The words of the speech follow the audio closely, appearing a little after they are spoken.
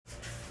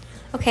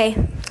Okay,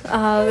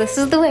 this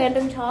is the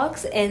Random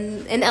Talks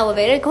in an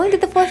elevator going to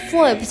the fourth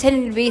floor,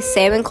 pretending to be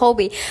Sam and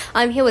Colby.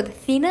 I'm here with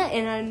Athena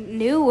and a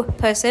new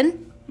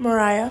person,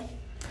 Mariah.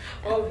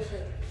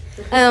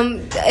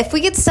 If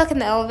we get stuck in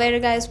the elevator,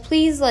 guys,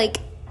 please,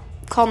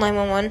 call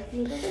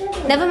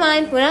 911. Never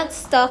mind, we're not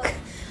stuck.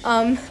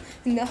 No,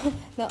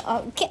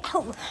 get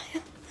out,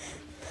 Mariah.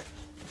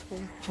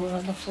 We're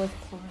on the fourth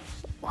floor.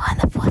 We're on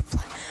the fourth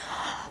floor.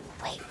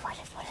 Wait, what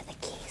if one of the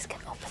keys can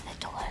open the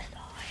door?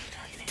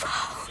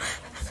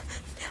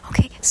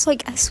 Okay, so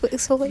I swear,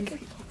 oh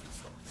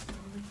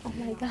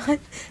my god.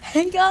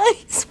 Hey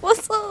guys,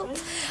 what's up?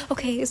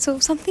 Okay, so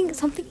something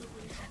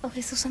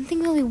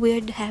really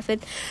weird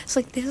happened. It's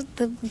there's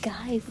the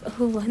guy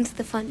who runs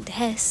the front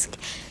desk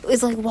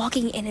is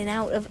walking in and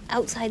out of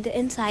outside to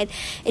inside,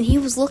 and he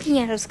was looking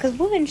at us because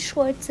we're in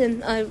shorts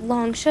and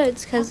long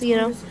shirts because,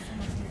 look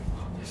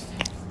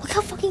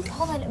how fucking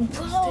tall that is,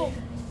 bro.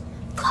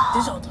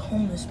 There's a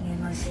homeless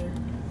man right there.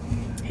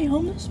 Hey,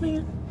 homeless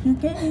man.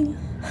 Okay.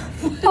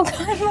 Oh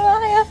god,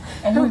 Mariah.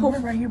 And we're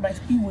right here by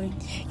Speedway.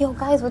 Yo,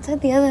 guys, what's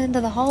at the other end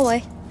of the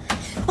hallway?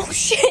 Oh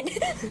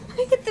shit!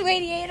 I hit the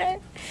radiator.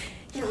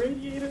 The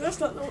radiator? That's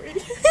not the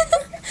radiator.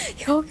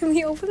 Yo, can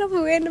we open up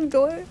a random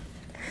door?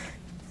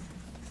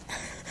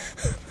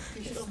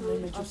 We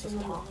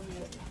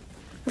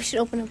should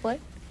open up what?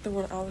 The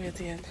one all the way at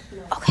the end.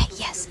 Okay,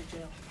 yes.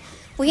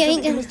 We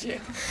ain't gonna.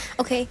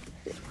 Okay,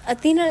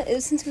 Athena,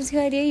 since it was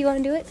your idea, you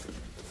want to do it?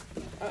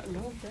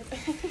 No.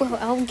 Well,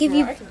 I'll give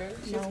you.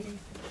 No.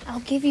 I'll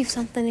give you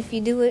something if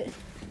you do it.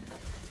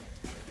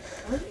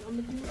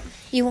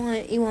 You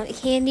want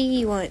candy?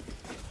 You want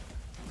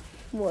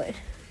what?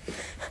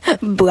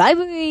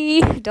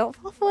 Bribery! Don't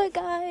fall for it,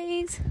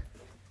 guys.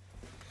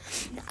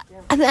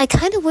 I mean, I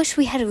kind of wish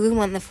we had a room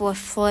on the fourth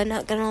floor.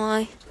 Not gonna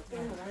lie.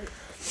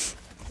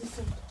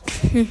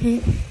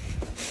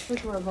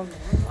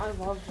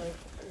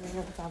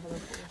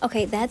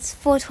 Okay, that's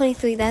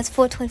 423. That's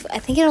 424. I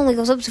think it only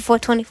goes up to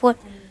 424.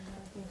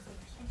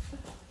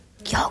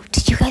 Yo,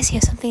 did you guys hear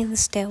something in the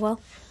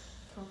stairwell?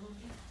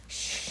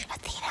 Shh,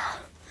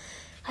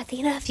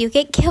 Athena, if you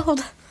get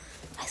killed,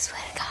 I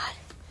swear to God.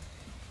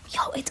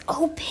 Yo, it's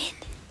open.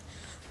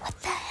 What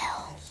the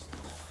hell?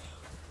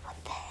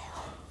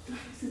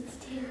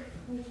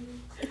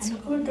 It's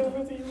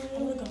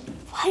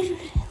why did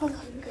it look?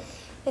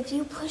 If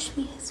you push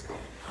me, I swear.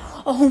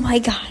 Oh my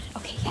God.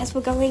 Okay, guys,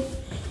 we're going.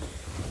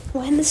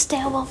 We're in the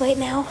stairwell right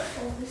now.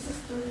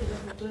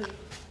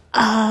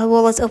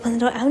 Well, let's open the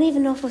door. I don't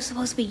even know if we're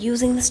supposed to be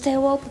using the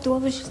stairwell. The door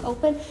was just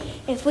open.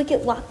 If we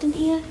get locked in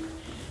here,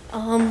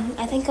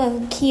 I think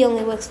our key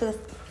only works for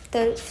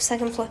the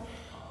second floor.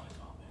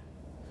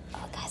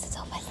 Oh, guys, it's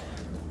open.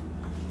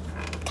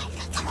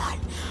 Guys, come on.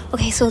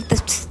 Okay, so the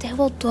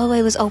stairwell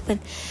doorway was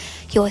open.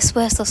 Yo, I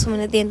swear I saw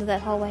someone at the end of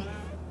that hallway.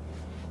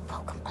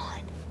 Oh, come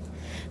on.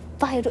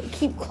 Fire door,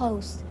 keep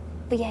closed.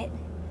 But yet,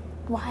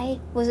 why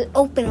was it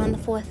open on the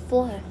fourth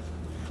floor?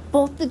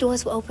 Both the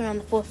doors were open on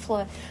the fourth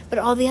floor, but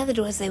all the other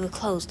doors, they were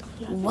closed.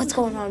 What's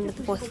going on with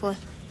the fourth floor?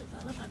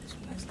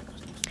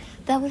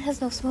 That one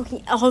has no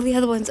smoking. All the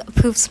other ones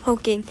approve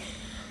smoking.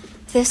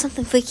 There's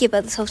something freaky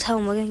about this hotel,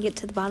 and we're going to get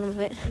to the bottom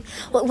of it.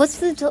 What's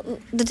the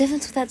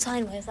difference with that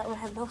sign? Why does that one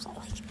have no sign?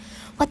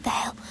 What the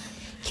hell?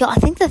 Yo, I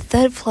think the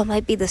third floor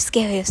might be the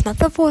scariest, not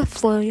the fourth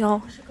floor,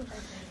 y'all.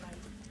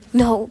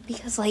 No,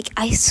 because,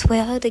 I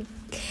swear to...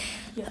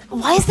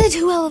 Why is there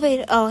two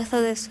elevators? Oh, I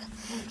thought this...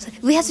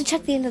 We have to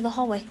check the end of the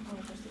hallway.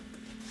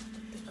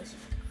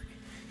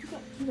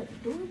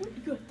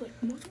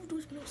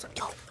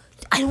 Yo,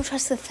 I don't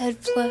trust the third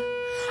floor.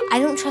 I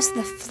don't trust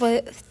the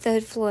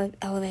third floor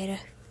elevator.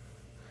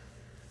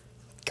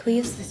 Can we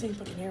use the same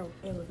fucking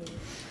elevator?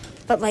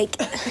 But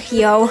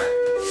yo,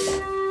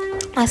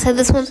 I said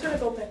this one's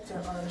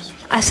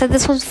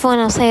fun.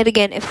 I'll say it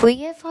again. If we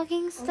get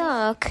fucking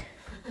stuck.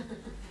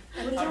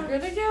 I'm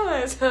gonna kill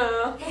us,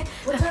 huh?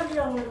 What time do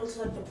y'all want to go to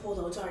the pool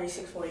though? It's already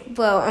 6:40.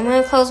 Bro, I'm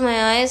gonna close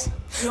my eyes.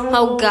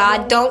 Oh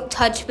God, don't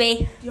touch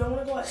me. Do y'all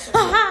want to go at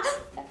 7?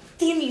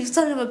 Damn you,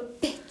 son of a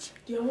bitch.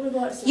 Do y'all want to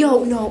go at 7?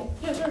 Yo, no.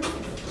 Yeah,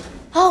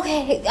 sure.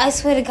 Okay, I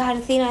swear to God,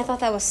 Athena, I thought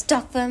that was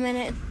stuck for a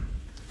minute.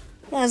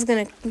 I was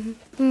gonna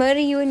murder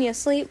you in your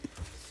sleep.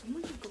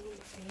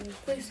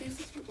 Wait, see if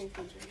this one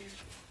opens right here.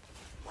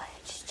 Why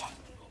don't you check?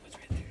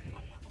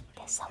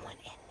 There's someone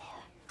in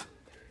there.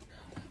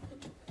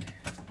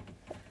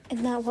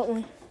 And now what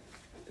one?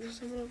 There's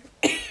someone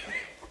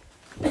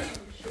over.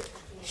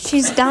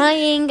 She's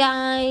dying,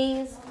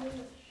 guys.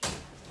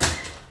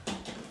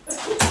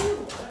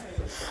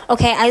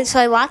 Okay, so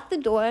I locked the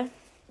door.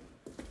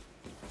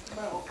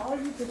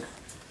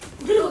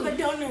 We're gonna go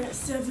down there at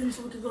 7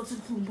 so we can go to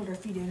the pool and put our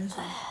feet in and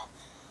stuff.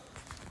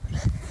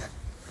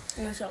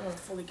 Unless y'all want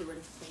to fully get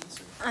ready for things.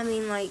 I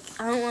mean, I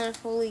don't want to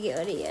fully get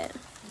ready yet.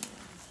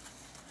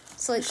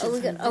 So, are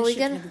we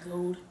gonna?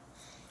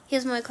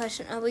 Here's my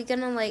question: are we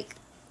gonna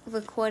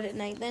record at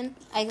night? Then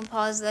I can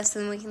pause this,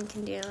 and we can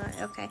continue.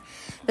 Okay,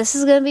 this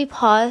is gonna be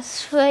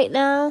paused right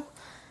now.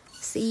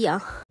 See ya.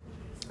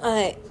 All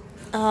right.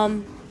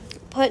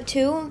 Part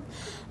 2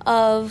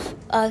 of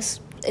us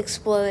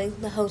exploring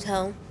the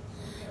hotel.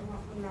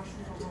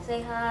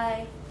 Say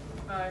hi.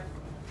 Hi.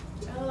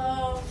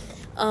 Hello.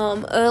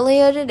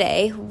 Earlier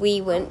today,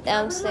 we went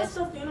downstairs.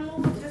 Stuffed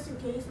animal just in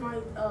case my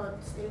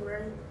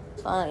stingray.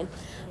 Fine.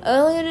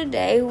 Earlier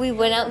today, we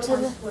went out to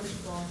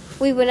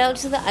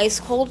the ice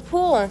cold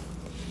pool,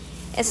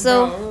 and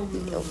so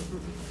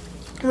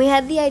we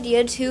had the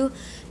idea to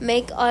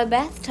make our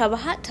bathtub a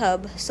hot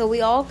tub. So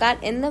we all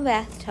got in the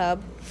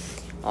bathtub,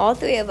 all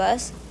three of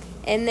us,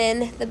 and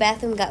then the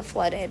bathroom got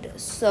flooded.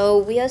 So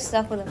we are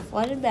stuck with a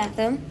flooded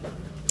bathroom.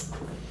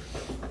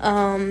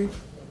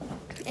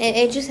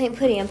 It just ain't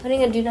pretty. I'm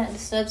putting a do not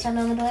disturb sign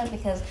on the door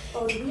because.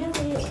 Oh, do we have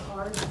any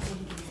cards?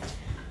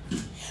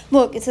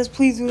 Look, it says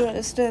please do not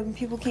disturb, and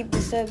people keep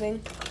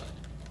disturbing.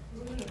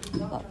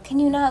 Well, can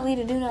you not read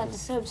a do not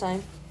disturb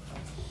sign?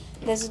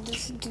 There's a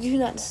do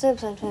not disturb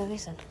sign for a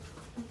reason.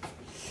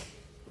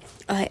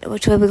 Alright,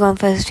 which way are we going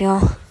first,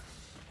 y'all?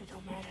 It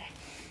don't matter.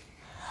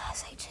 I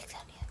say check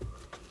down here.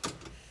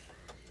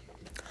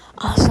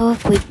 Also,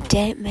 if we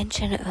didn't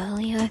mention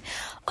earlier,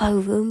 our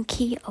room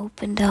key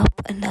opened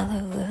up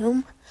another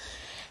room.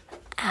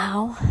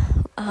 Ow.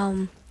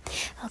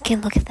 Okay,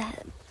 look at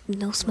that.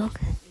 No smoke.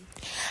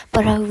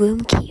 But our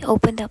room key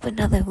opened up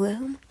another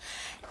room.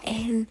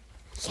 And,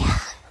 yeah.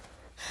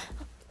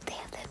 They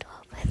have that door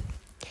open.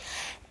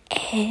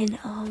 And,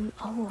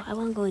 I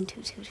want to go in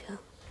 222.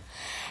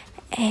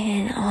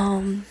 And,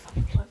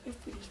 What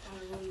if we just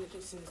found a room that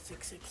is in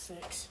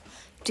 666?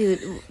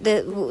 dude,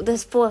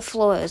 there's 4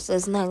 floors.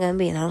 There's not going to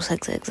be no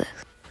 666.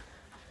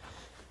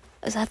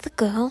 Is that the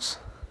girls?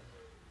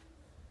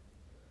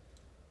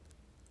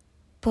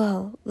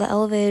 Bro, the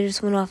elevator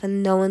just went off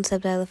and no one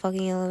stepped out of the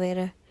fucking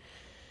elevator.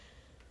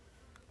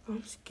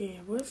 I'm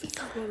scared. What if it's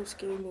like one of those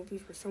scary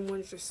movies where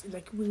someone's just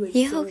like we wait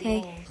Yeah, so okay.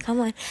 long? Come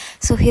on.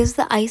 So here's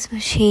the ice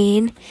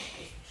machine.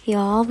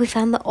 Y'all, we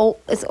found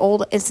it's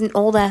an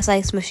old ass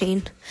ice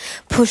machine.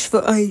 Push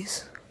for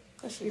ice.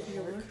 That should be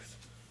worse.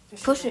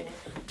 Push it.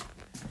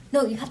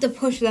 No, you have to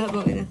push that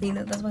button,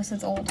 Athena. That's why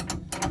it's old.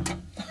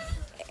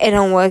 It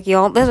don't work,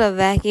 y'all. There's a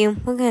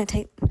vacuum. We're gonna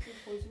take.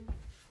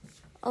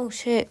 Oh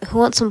shit! Who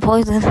wants some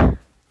poison?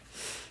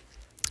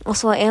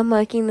 Also, I am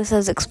marking this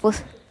as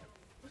explicit.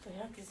 What the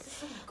heck is this?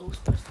 Some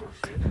Ghostbusters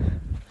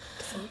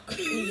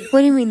shit. What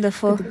do you mean the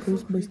fuck? The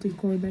Ghostbusters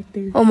car back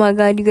there. Oh my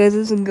god, you guys,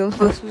 this is some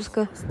Ghostbusters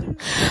car.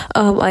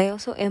 I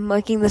also am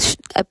marking this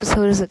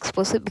episode as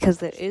explicit because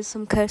there is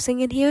some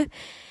cursing in here,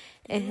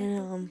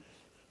 and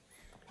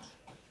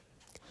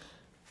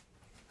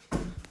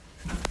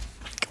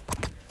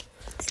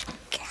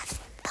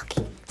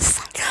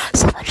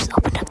someone just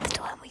opened up the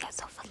door and we got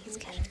so fucking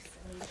scared.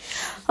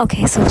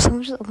 Okay, so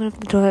someone just opened up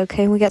the door,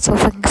 okay, and we got so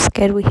fucking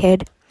scared we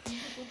hid.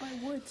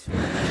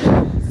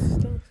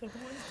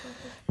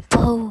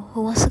 Bo,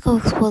 who wants to go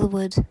explore the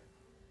woods?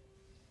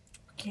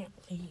 Can't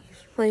leave.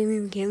 What do you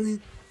mean we can't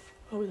leave?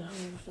 How the hell are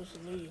we supposed to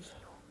leave?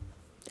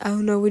 I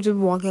don't know, we just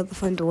walk out the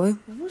front door.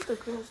 What was the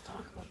girls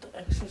talking about the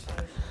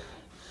exercise?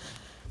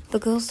 The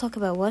girls talk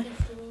about what? The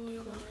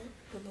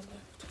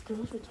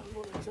girls were talking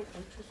about the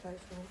exercise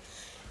room.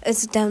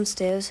 It's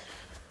downstairs.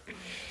 I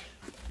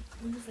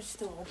wonder if it's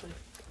still open.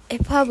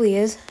 It probably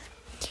is.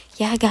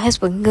 Yeah, guys,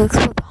 we can go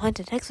explore the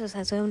haunted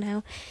exercise room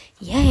now.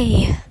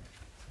 Yay!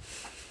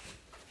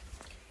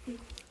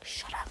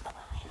 Shut up,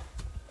 Maya.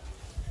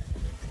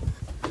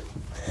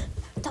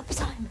 Double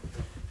time.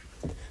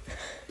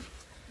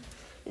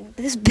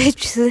 This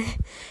bitch is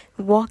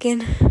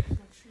walking.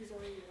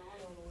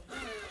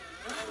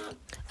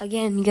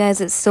 Again, you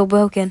guys, it's still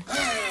broken.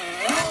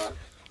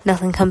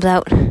 Nothing comes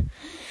out.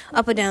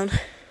 Up or down?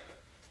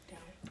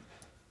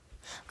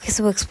 Okay,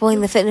 so we're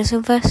exploring the fitness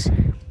room first.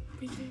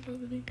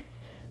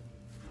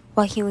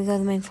 Why can't we go to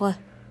the main floor?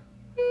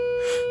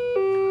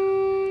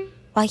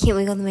 Why can't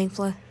we go to the main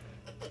floor?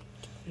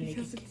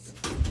 Because it's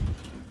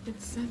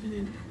 7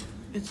 and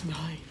it's 9.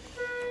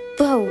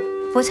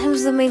 Bro, what time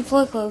does the main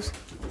floor close?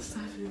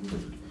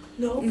 7.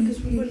 No, because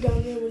we went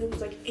down there when it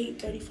was like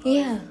 8:35.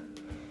 Yeah.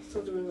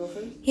 So do we go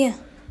first? Yeah.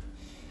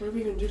 What are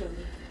we gonna do down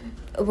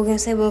there? We're gonna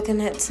say we're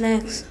looking at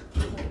snacks.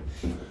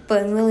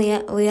 But in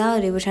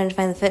reality, we're trying to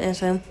find the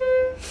fitness room.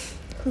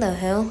 What the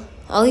hell?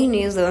 All you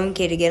need is the room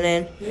key to get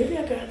in. Maybe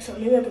I could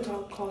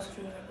call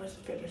Sophia like where's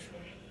the fitness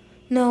room?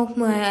 No,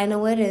 Mariah, I know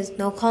where it is.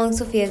 No calling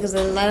Sophia because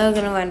they're literally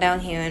gonna run down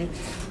here and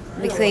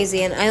be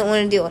crazy, and I don't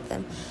want to deal with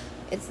them.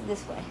 It's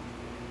this way.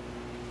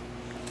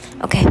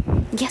 Okay.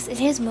 Yes, it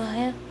is,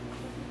 Mariah.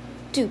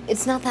 Dude,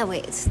 it's not that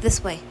way. It's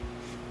this way.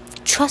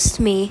 Trust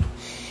me.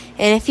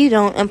 And if you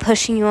don't, I'm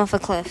pushing you off a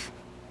cliff.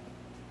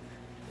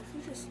 If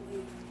we just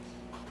leave.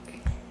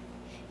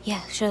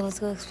 Yeah, sure, let's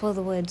go explore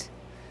the woods.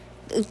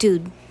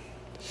 Dude,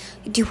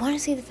 do you want to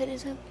see the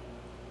fitness room?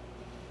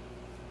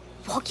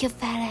 Walk your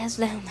fat ass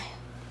down there.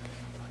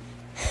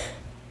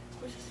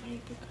 We're just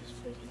saying because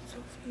freaking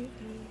Sophia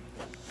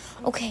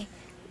and... Okay,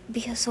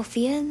 because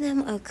Sophia and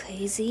them are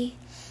crazy,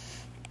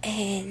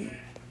 and...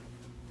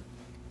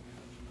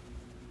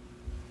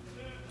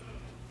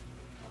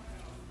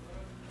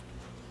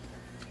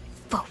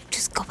 Bo,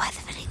 just go by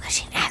the vending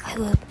machine. Act like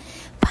we're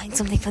buying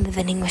something from the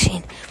vending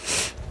machine.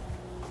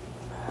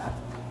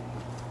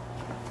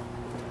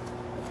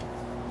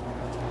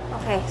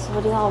 Okay, so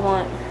what do y'all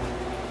want?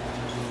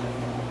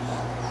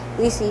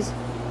 Reese's.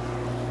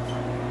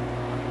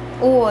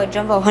 Or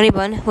Jumbo Honey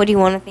Bun. What do you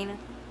want, Athena?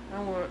 I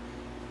want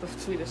the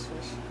sweetest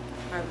fish.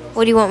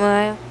 What do you want,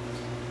 Mariah?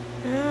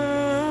 I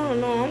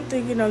don't know. I'm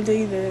thinking of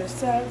either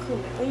sour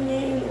cream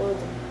onion or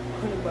the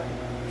honey bun.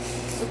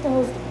 What the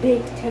hell is the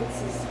big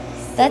Texas?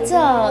 That's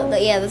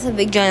that's a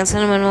big giant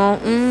cinnamon roll.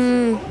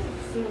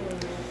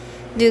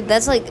 Dude,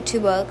 that's like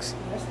 $2. That's $2.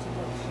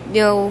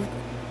 Yo.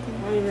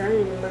 I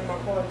didn't even make my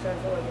car check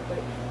for like a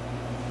plate.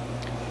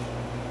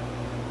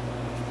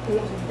 You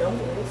want some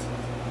dumplings?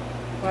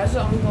 Why does it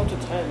only go to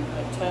 10?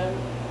 Like 10,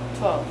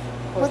 12.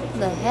 What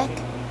the heck?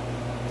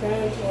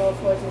 10, 12,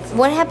 14, 16.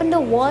 What happened to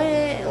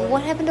one?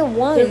 What happened to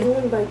one? They're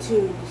going by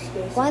twos.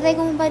 Why are they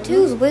going by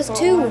twos? Where's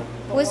two?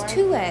 Where's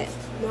two at?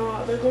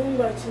 No, they're going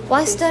by twos.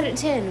 Why start at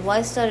 10?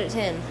 Why start at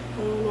 10? I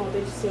don't know.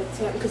 They just said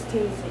 10 because 10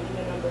 is the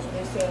even number. So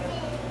they said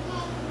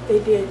they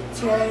did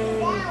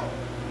 10.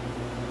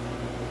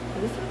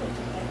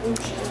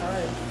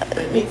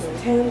 It's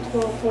 10,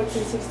 12,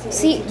 14, 16.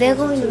 See, 18, they're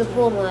going to 22, the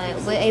pool tonight.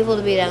 We're able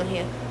to be down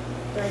here.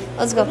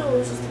 Let's go. No,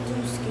 it's just the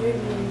dude scared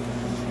me.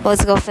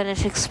 Let's go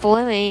finish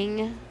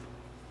exploring.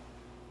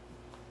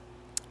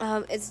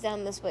 It's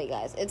down this way,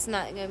 guys. It's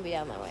not gonna be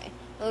down that way.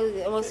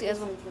 Unless you guys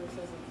want.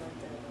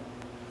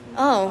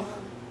 Oh,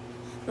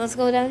 let's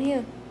go down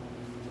here.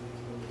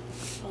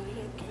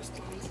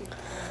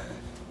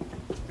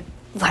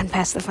 Run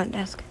past the front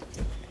desk.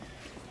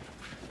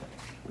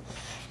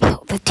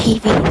 Yo, the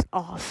TV is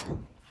off.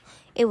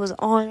 It was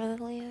on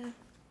earlier.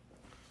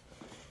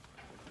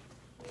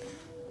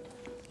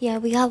 Yeah,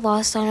 we got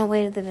lost on our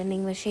way to the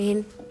vending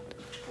machine.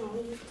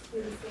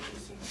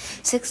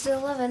 6 to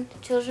 11.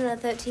 Children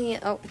at 13.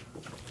 Oh.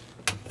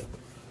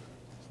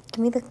 Give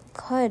me the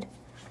card.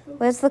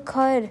 Where's the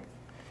card?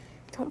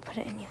 Don't put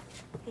it in here.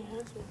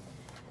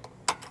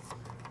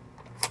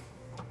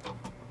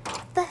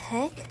 What the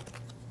heck?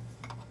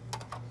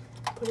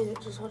 Put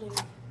it, just hold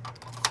it.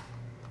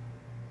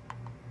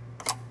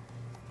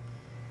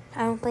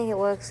 I don't think it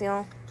works,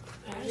 y'all.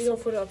 How you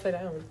gonna put it upside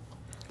down?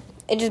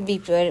 It just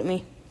beeped right at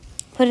me.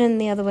 Put it in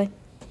the other way.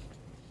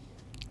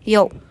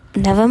 Yo,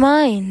 never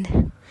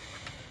mind.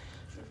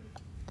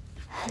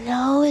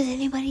 Hello, is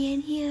anybody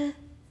in here?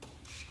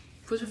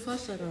 Put your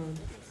flashlight on.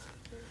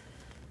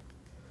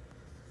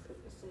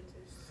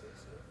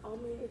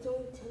 It's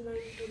only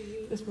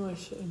 10:48. There's more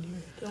shit in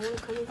here. Do you want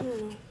to come in here or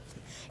no?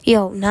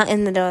 Yo, not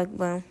in the dark,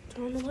 bro.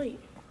 Turn on the light.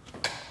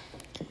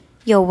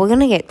 Yo, we're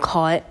gonna get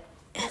caught.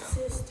 It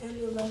says 10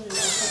 to 11.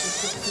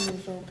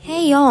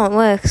 Hey, y'all, it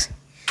works.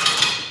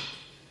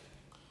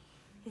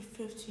 It's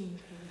 15.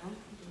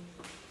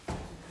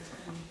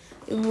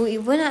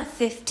 We're not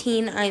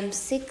 15. I'm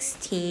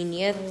 16.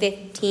 You're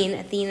 15.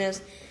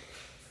 Athena's.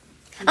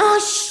 Oh,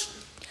 shh!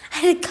 I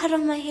had a cut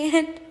on my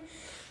hand.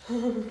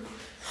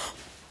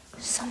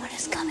 Someone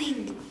is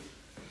coming.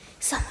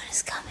 Someone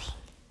is coming.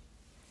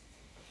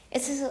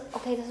 It says,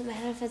 okay, doesn't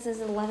matter if it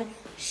says 11.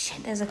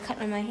 Shit, there's a cut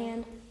on my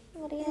hand.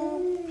 What do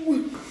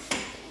you?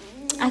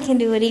 I can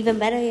do it even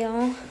better,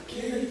 y'all.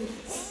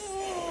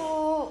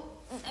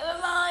 Never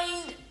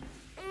mind.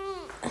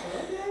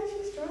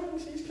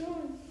 She's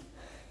strong.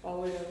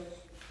 Oh, yeah.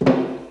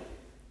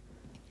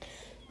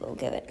 Go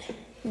give it.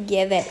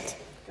 Give it.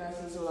 Guys,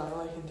 there's a lot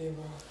I can do.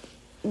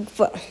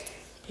 What?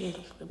 You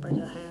break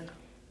your hand.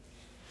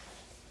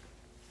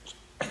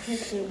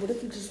 What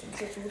if you just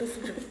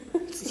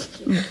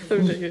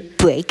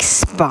Break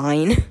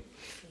spine.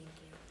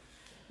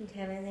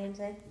 Okay, my name's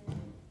it.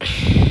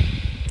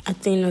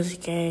 Athena's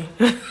gay.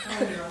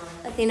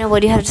 Athena,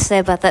 what do you have to say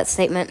about that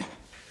statement?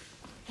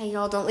 Hey,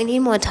 y'all, don't we need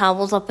more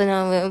towels up in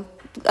our room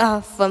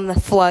from the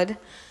flood?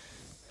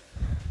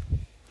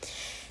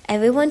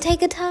 Everyone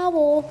take a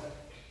towel.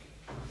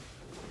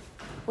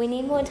 We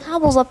need more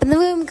towels up in the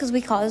room because we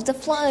caused a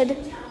flood.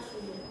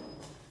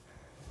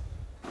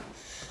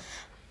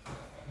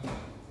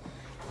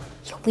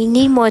 Yo, we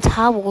need more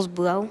towels,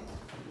 bro.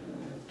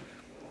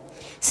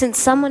 Since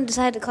someone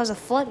decided to cause a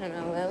flood in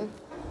our room.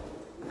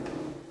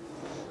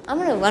 I'm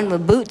gonna run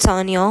with boots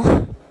on, y'all.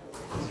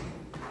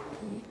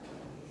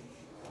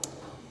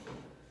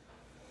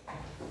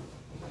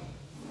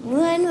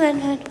 Run, run,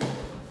 run.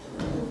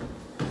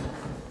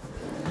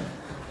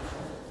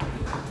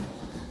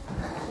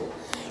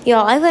 Yo,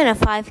 I ran a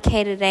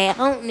 5K today. I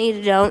don't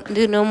need to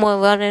do no more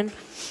running.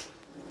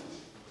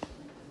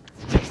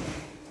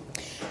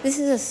 This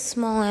is a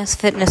small-ass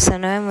fitness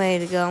center. I'm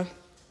ready to go.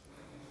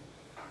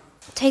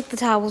 Take the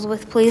towels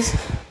with, please.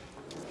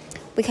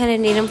 We kind of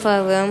need them for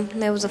our room.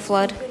 There was a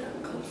flood.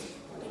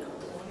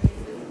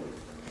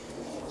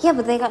 Yeah,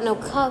 but they got no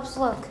cups.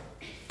 Look.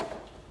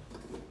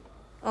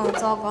 Oh,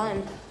 it's all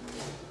gone.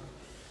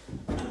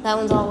 That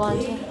one's all gone,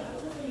 too.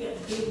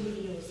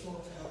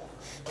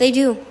 They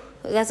do.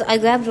 I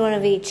grabbed one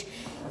of each.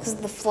 Because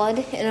of the flood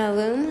in our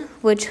room.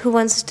 Which, who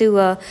wants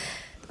to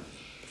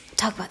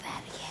talk about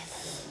that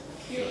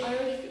again? I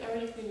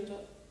already cleaned it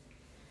up.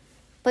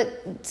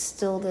 But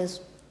still,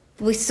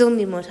 we still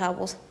need more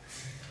towels.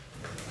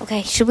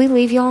 Okay, should we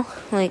leave, y'all?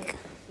 That'll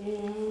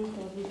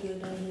be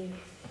good down here.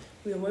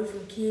 away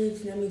from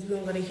kids, and that means we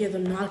don't gotta hear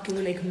them knocking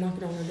when they come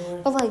knocking on the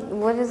door. But like,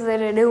 what is there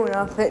to do in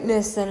our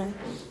fitness center?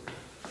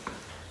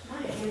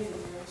 My hands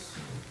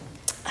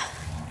are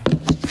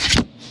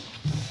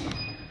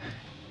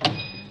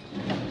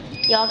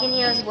gross. Y'all can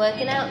hear us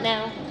working out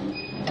now.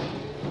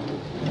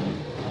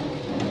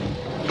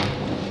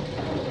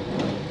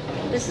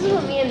 This is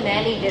what me and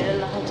Maddie did in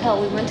the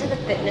hotel. We went to the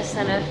fitness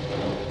center.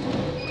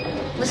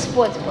 The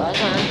sports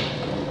bras on.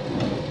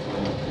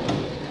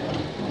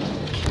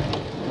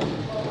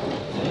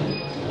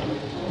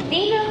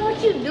 Dina,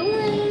 what you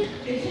doing?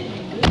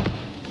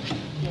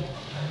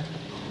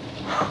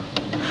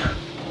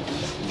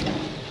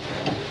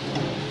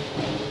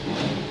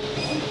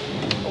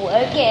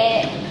 Work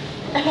it.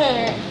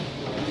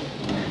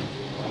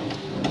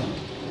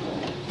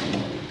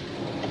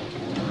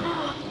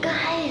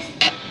 Guys,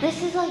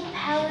 this is like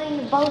paddling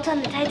the boats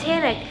on the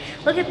Titanic.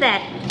 Look at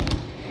that.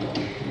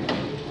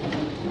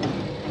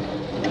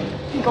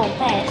 I'm going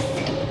fast.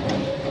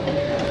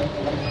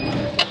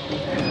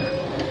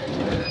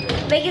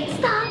 Make it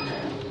stop.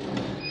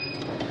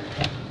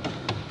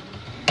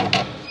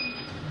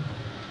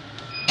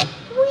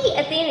 Wait,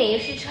 Athena, you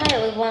should try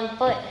it with one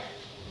foot.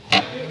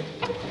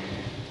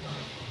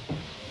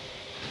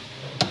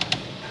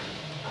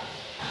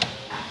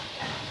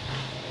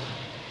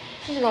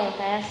 She's going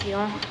fast, you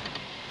know.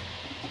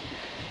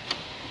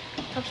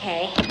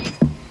 Okay.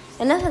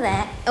 Enough of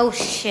that. Oh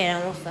shit,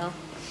 I almost fell.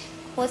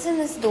 What's in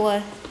this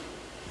door?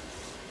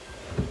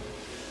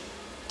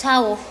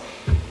 Towel.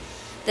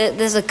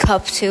 There's a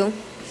cup too.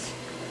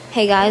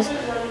 Hey guys.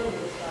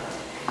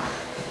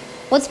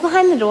 What's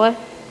behind the door?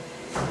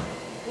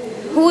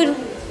 Who would...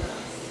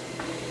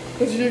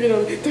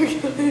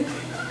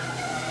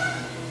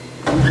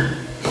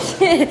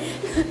 Shit.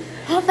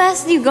 How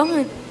fast are you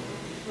going?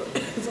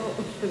 It's all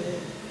over there.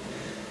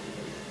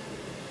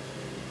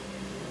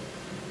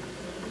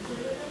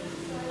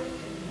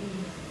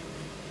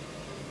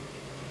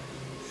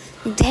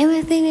 Damn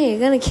it, Athena, you're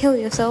gonna kill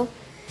yourself.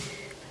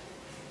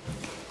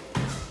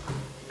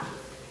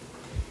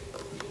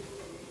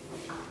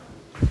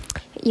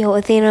 Yo,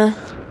 Athena,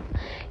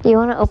 you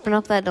wanna open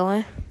up that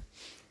door?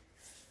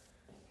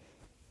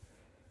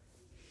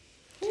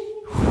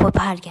 We're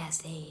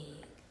podcasting.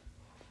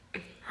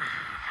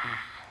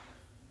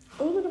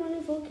 Oh, look at my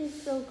new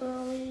focus, so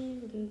girly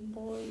and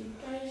boy.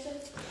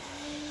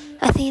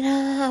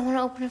 Athena, I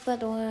wanna open up that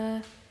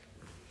door.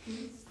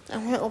 I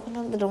wanna open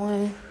up the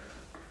door.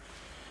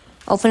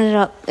 Open it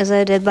up. Is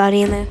there a dead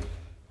body in there?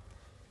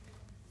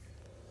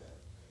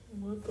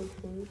 What the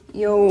fuck?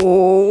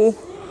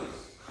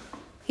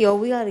 Yo,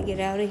 we gotta get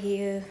out of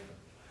here.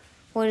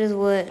 What is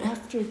what?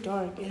 After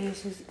dark, and it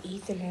says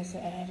Ethan has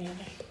added.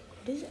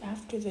 What is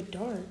after the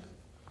dark?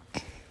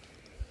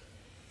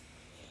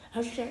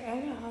 After I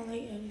added,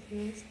 highlight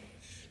everything.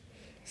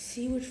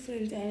 See which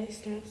friends added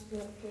snaps to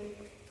that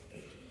photo.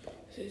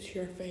 This is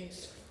your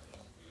face.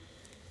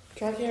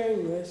 Try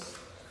carrying this.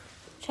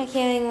 Try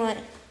carrying what?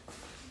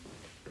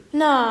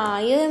 Nah,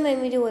 you didn't make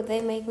me do what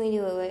they make me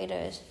do at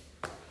Raiders.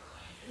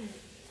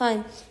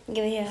 Fine,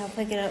 give it here, I'll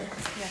pick it up.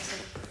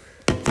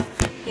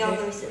 Y'all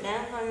gonna sit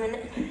down for a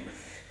minute?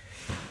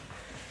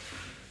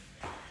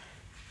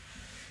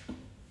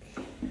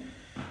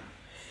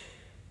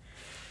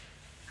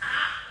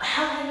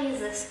 How heavy is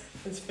this?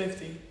 It's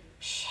 50.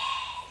 Shit.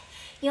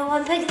 Yo,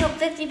 I'm picking up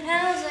 50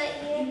 pounds right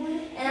here,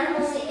 and I'm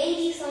only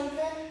 80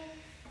 something.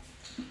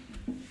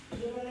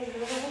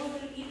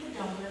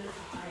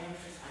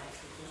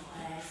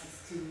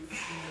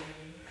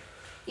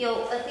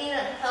 Yo,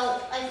 Athena,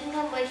 help. I think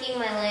I'm breaking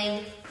my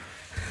leg.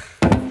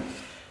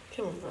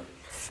 Come on, bro.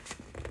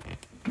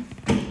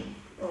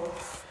 Oh.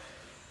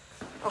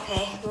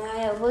 Okay,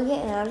 we're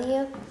getting out of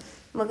here.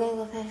 We're gonna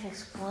go finish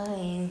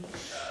exploring.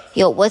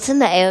 Yo, what's in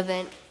the air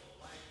vent?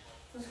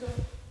 Let's go.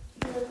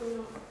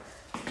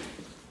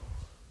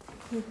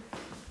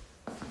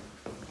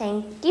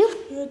 Thank you.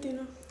 Here,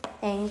 Dina.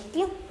 Thank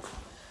you.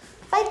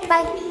 Bye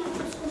bye.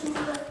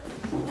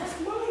 That's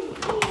mine.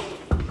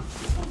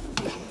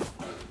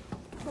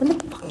 Open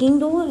the fucking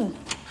door.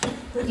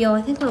 Yo,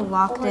 I think we're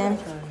locked in.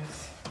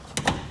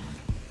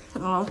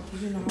 Oh.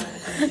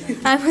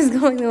 I was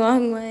going the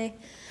wrong way.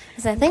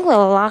 Because I think we're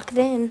locked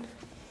in.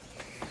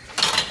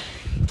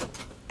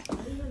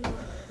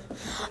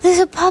 There's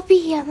a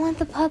puppy. I want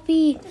the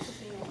puppy.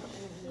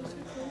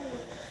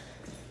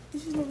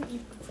 This is where we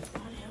eat breakfast. How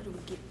the hell do we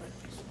get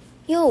breakfast?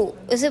 Yo,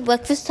 is it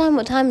breakfast time?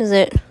 What time is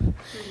it?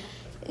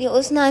 Yo,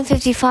 it's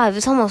 9:55.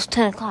 It's almost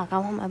 10 o'clock. I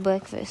want my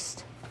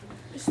breakfast.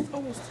 It's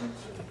almost 10.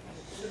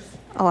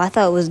 Oh, I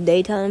thought it was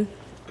daytime.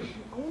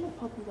 I want a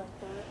puppy like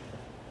that.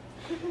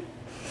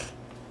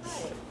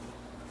 Hi.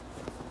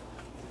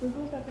 We're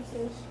going back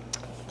upstairs.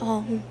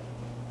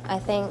 I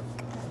think.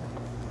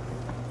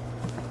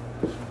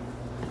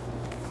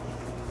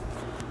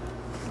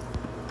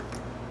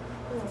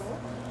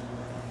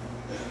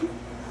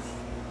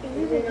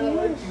 Is it a he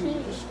or a she?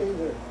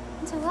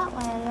 It's a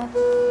Rottweiler.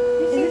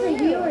 Is it a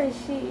he or a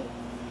she?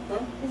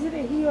 Huh? Is it a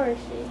he or a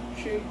she?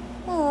 She.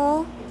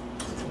 Oh.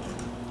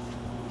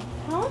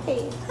 Hi.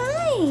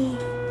 Hi.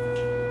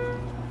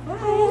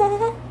 Hi.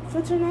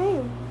 What's her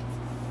name?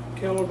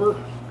 Caliber.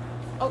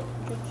 Oh.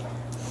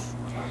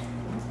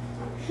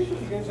 You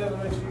guys have a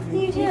nice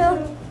evening. You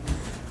too.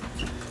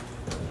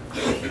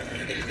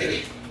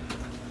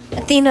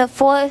 Athena,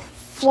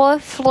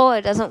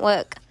 floor doesn't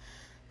work.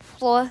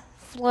 Floor.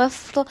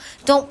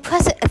 Don't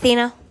press it,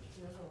 Athena.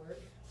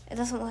 It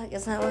doesn't work.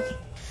 It's not working.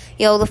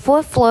 Yo, the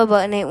fourth floor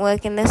button ain't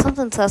working. There's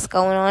something sus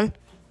going on.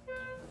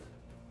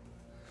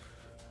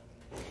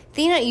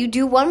 Athena, you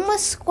do one more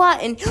squat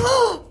and...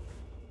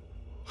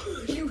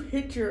 You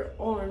hit your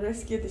arm. That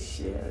scared the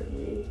shit out of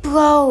me.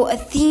 Bro,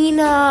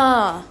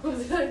 Athena. What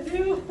did I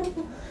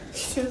do?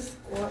 Just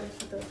squat.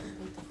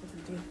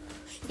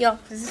 Yo,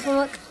 does this one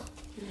work?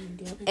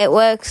 Yep. It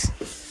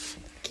works.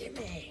 Give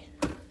me.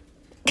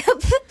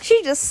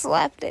 She just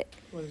slapped it.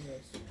 What is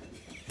this?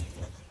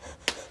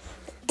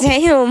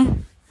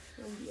 Damn.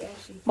 Yeah,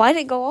 she. Why'd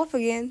it go off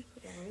again?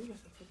 Yeah, I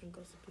must have freaking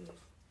ghost of penis.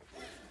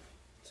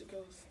 It's a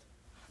ghost.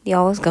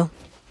 Yo, let's go.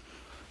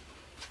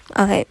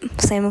 Alright,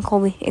 Sam and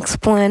Colby,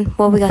 explain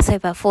what we gotta say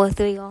about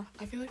 4-3, y'all.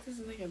 I feel like this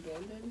is like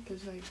abandoned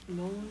because like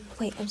no one.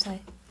 Wait, I'm sorry.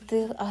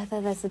 I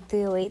thought that's a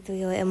 308,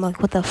 308. I'm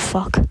like, what the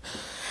fuck?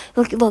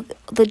 Look,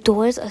 the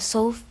doors are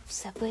so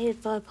separated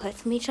far apart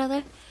from each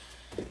other.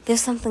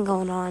 There's something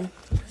going on.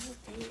 That's the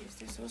thing is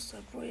they're so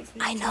separated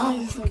from I each know.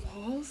 other. It's like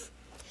walls.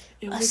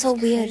 It That's looks so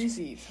weird.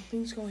 crazy.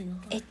 Something's going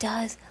on. It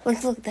does.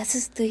 Look, that's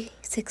his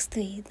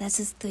 363. That's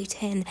his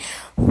 310.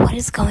 What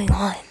is going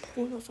on?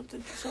 Oh no,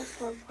 something's so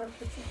far apart.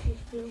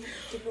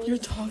 You're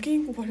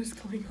talking? What is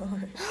going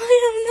on?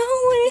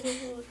 I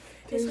don't know.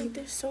 It's like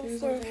they're so far.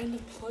 There's a random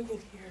plug in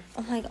here.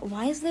 Oh my god,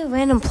 why is there a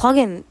random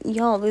plug-in?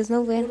 Yo, there's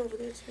no One random... over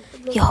there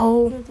too.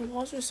 Yo. No, the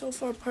walls are so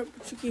far apart,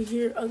 but you can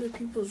hear other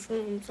people's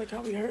rooms, like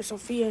how we heard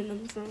Sophia in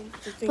them rooms.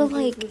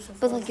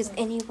 But like, is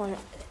anyone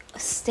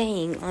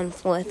staying on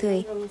floor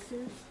 3? Let's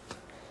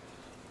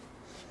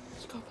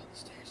go up the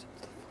stairs.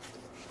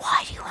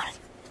 Why do you want to...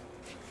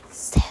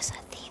 Stairs,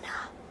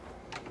 Athena.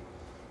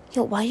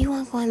 Yo, why do you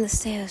want to go on the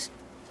stairs?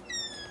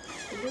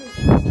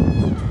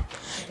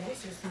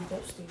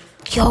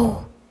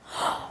 Yo.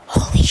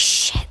 Holy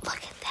shit, look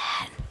at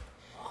that.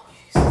 Oh,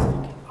 he's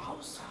fucking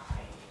outside.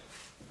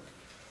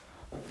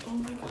 Oh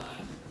my god.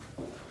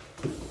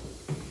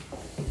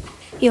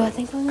 Yo, I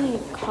think I'm gonna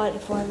get caught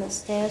if we're on the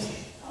stairs.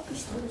 Oh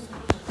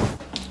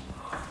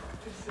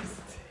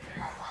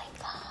my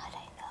god,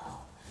 I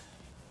know.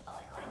 Oh,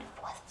 we're going to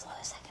 4th floor,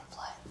 2nd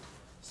floor.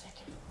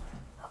 2nd floor.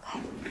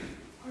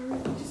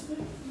 Okay.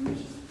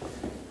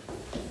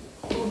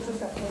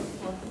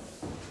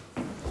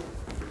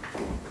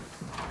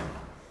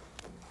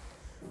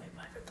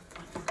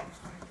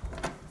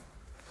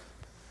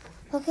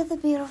 Look at the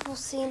beautiful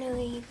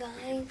scenery, you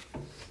guys.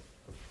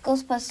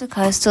 Ghostbuster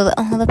car's still there.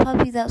 Oh, the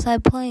puppy's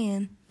outside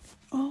playing.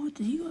 Oh,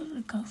 did he go to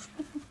the ghost?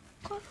 Look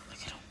at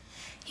him.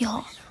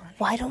 Yo,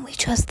 why don't we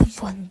trust the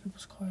one?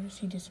 People's cars,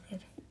 he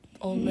disappeared.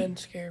 Old men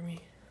scare me.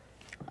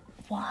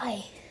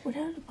 Why?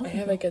 I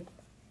have like a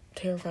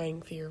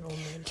terrifying fear of old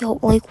men. Yo,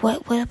 like,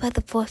 what about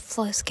the 4th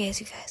floor scares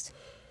you guys?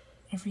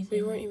 Everything.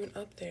 We weren't even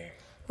up there.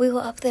 We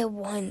were up there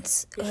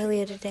once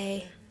earlier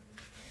today.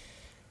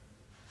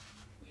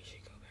 We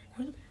should go back.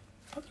 Where the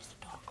fuck is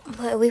the dog?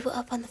 But we were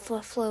up on the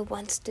 4th floor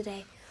once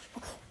today.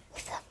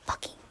 With a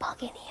fucking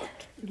bug in here.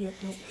 Yeah,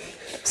 no.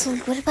 So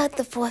what about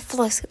the 4th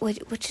floor?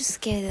 Which is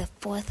scary, the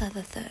 4th or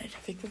the 3rd? I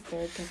think the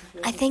third.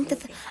 I think that,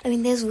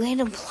 there's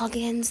random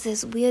plugins,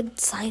 there's weird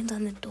signs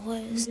on the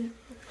doors.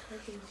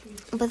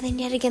 But then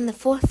yet again, the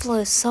 4th floor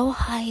is so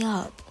high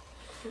up.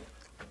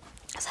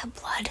 Is that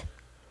blood?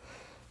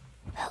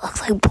 That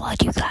looks like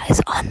blood, you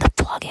guys, on the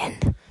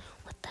plug-in.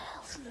 What the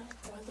hell?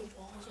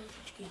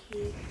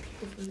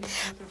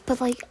 But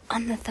like,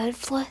 on the 3rd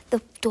floor,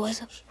 the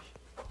doors are...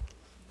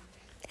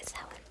 It's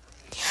that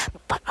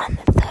one. But on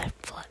the 3rd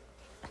floor...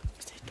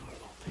 Is that door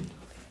open?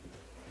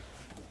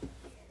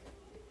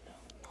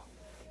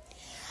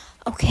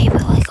 Okay,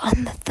 but like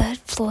on the 3rd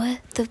floor,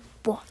 the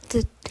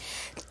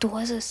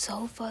doors are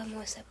so far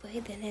more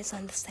separated than it is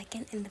on the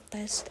 2nd and the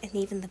 1st and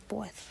even the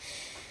 4th.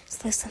 So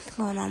there's something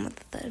going on with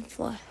the 3rd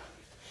floor.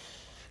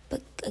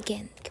 But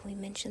again, can we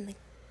mention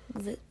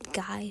the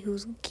guy who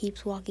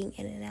keeps walking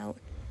in and out?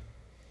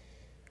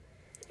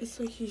 It's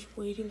like he's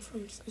waiting for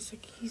him. It's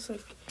like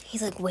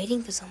he's like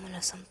waiting for someone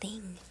or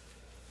something.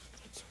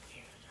 It's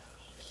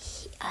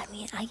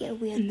weird. I get a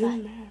weird And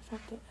then, vibe. matter of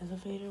fact, the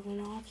elevator went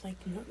off. Like,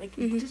 you know, like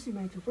Mm-hmm. just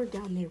imagine we're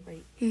down there,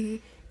 right?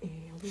 Mm-hmm.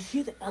 And we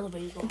hear the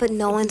elevator go But off,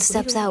 no and one we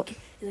steps wait a- out.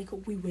 Like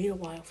we wait a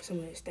while for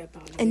someone to step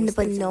out. And one but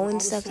steps no out. one All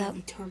of a steps sudden, out.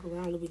 We turn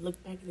around and we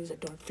look back and there's a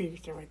dark figure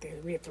standing right there.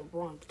 And we have to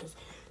run because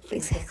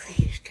Exactly.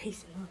 he's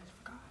chasing us.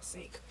 For God's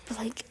sake. But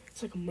like,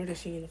 It's like a murder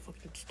scene in the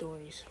fucking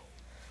stories.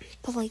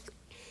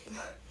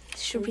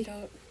 should we...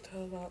 tell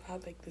about how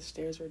like the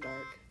stairs were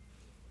dark?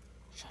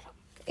 Shut up.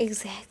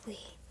 Exactly.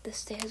 The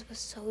stairs were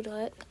so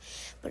dark,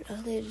 but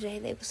earlier today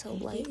they were so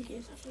light.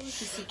 You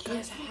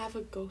guys have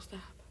a ghost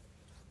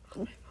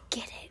app.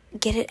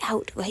 Get it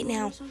out right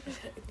now.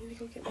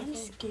 I'm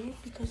scared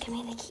because Give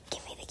me the key.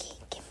 Give me the key.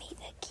 Give me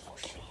the key.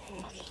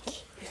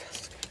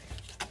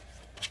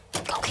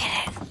 Go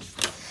get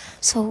it.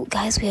 So,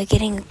 guys, we are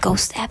getting a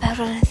ghost app out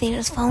on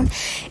Athena's phone,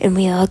 and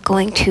we are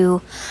going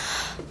to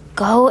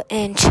go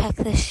and check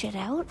this shit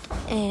out.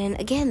 And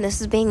again,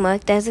 this is being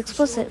marked as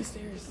explicit.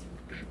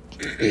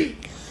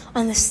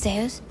 On the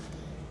stairs?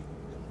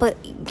 But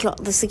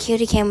the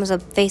security cameras are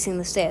facing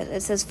the stairs.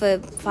 It says for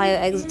fire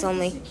exits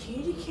only.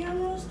 Security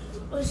cameras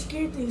are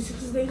scary things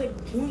because they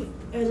point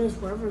at us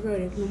wherever we're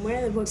going. No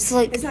matter what, So,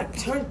 it's not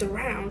turned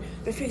around.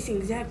 They're facing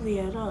exactly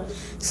at us.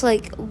 So,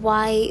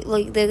 why,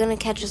 they're gonna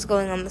catch us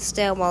going on the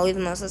stairwell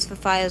even though it says for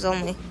fires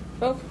only.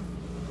 Oh.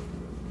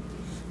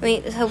 I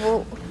mean, so,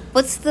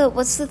 what's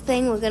the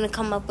thing we're gonna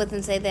come up with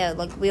and say there?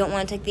 We don't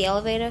want to take the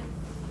elevator?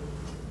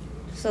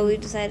 So we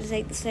decided to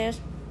take the stairs?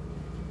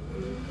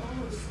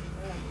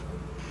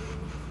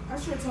 I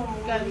should have told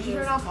Mom. Guys, did you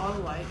turn off all the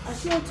lights? I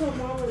should have told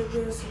Mom to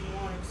give us some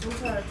water.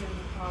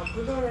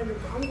 I'm tired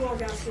of I'm going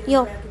downstairs.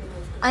 Yo, back in the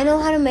house. I know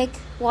how to make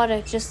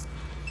water. Just,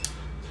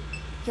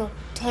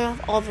 turn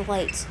off all the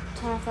lights.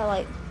 Turn off that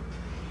light.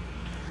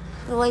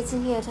 The lights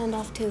in here are turned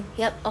off too.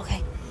 Yep,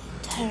 okay.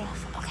 Turn it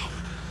off, okay.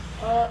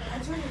 I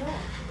turned it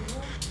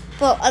off.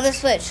 Well, other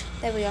switch.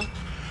 There we go.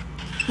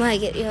 Maya,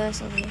 get your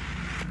ass over here.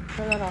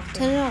 Turn that off.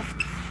 Turn it off.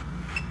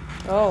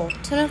 Oh.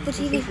 Turn off the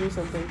TV. Do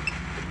something.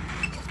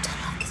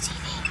 Turn off the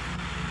TV.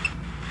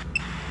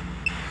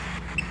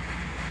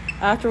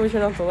 After we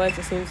turn off the lights,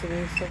 it seems to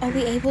be something. Are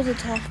we able to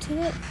talk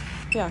to it?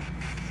 Yeah.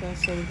 So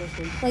that's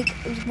the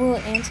question. Will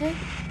it answer?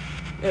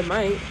 It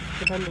might,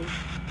 depending.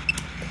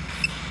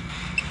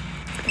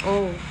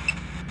 Oh.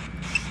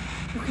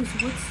 Okay,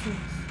 so what's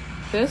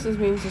this? This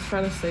means it's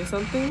trying to say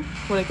something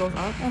when it goes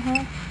up.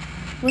 Uh-huh.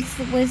 What's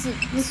the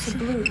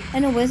blue? I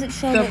know, where's it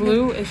showing? The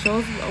blue, it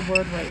shows a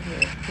word right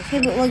here.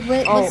 Okay, but what's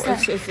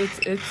that?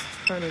 It's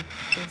trying to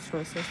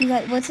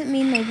say. What's it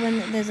mean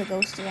when there's a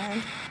ghost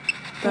around?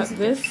 That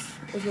this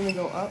is gonna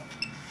go up.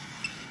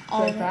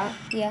 All like of it? that.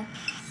 Yeah.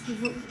 So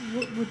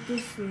what would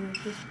this mean? What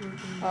this word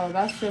mean? Oh,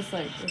 that's just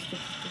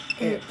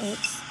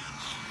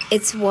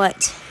It's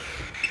what?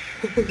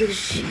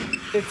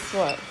 it's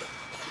what?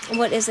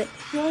 What is it?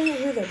 Y'all didn't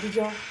hear that, did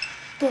y'all?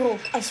 Bro,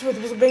 I swear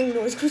there was a banging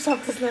noise. Who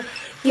stopped this now?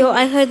 Yo,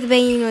 I heard the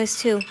banging noise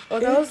too. Oh,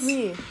 that was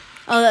me.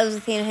 Oh, that was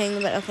Athena hitting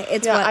the bed. Okay,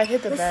 it's Yeah, what? I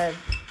hit the bed.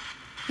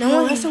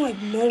 No, that sounded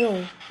like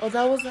metal. Oh,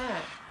 that was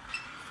that.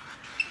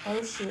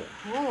 Oh shit.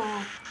 Hold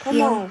on. Come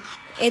Yo, on.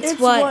 It's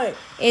what?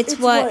 It's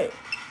what?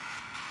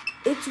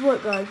 It's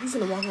what, guys? He's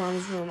gonna walk around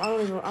this room.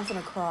 I'm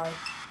gonna cry.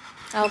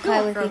 I'll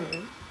cry with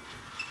you.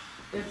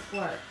 It's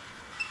what?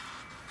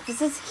 If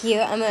this is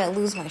here, I'm gonna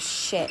lose my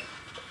shit.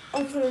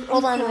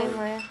 Hold on to me,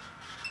 Maria.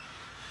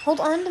 Hold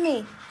on to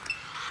me.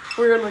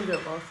 We're gonna get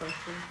lost,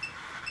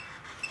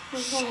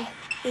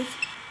 actually.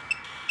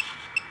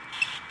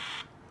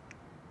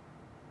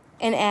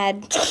 An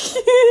ad.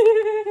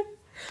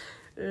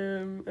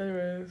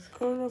 Anyways. I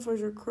don't know if I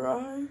should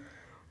cry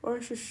or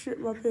I should shit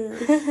my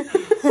pants.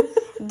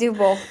 Do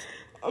both.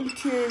 I'm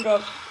tearing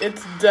up.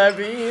 It's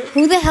Debbie.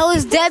 Who the hell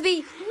is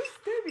Debbie? Who's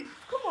Debbie?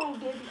 Come on,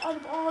 Debbie. Out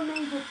of all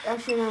names,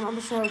 actually, no, I'm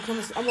gonna show her.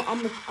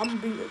 I'm gonna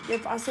be.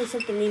 If I say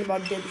something mean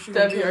about Debbie, she's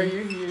gonna Debbie, kill are me.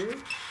 you here?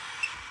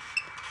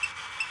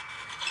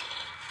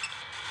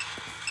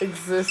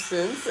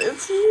 Existence.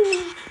 It's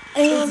you.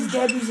 It's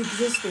Debbie's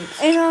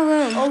existence. In our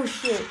room. Oh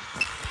shit.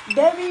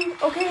 Debbie,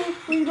 okay,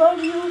 we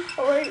love you.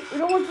 Alright, we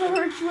don't want to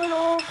hurt you at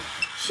all.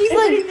 She's If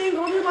like, anything,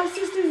 go to my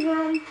sister's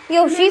room.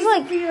 yo, Her she's name is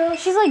like, Sophia.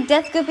 she's like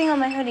death gripping on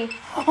my hoodie.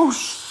 Oh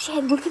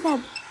shit! Look at that.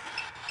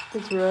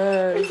 It's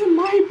red. It's in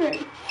my bed.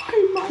 Why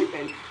in my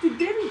bed? Did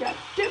Debbie die?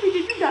 Debbie,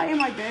 did you die in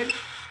my bed?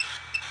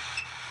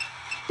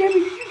 Debbie,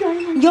 did you die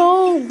in my bed?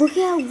 Yo, look at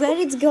how red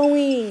it's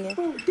going.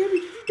 Bro, Debbie,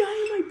 did you die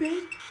in my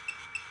bed?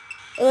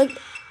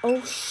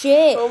 Oh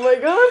shit. Oh my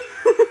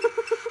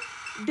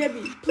god.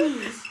 Debbie,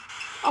 please.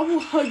 I will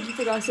hug you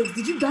for God's sake.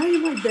 Did you die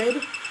in my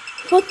bed?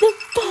 What the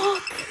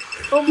fuck?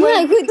 Oh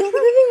Yeah, my quit death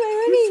gripping my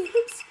hoodie.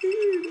 I'm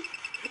scared.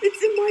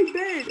 It's in my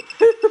bed.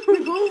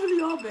 We go over to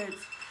your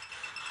beds.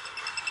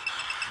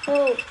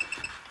 Oh.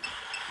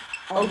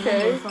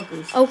 Okay.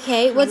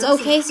 Okay, what's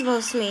okay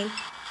supposed to mean?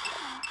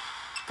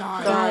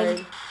 God.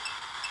 Died.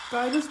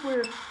 God, that's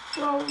weird.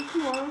 Bro,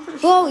 come on. I'm gonna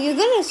Whoa, you're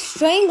gonna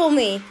strangle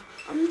me.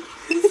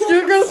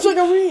 You're gonna suck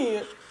on me.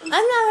 I'm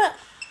not.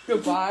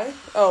 Goodbye.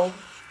 Oh.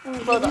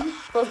 Hold on.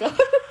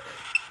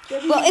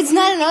 Debbie, Well, it's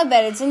not in our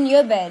bed. It's in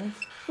your bed.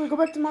 Can we go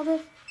back to my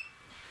bed?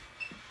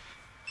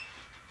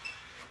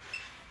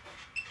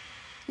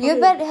 Your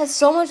Okay. bed has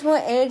so much more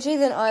energy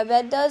than our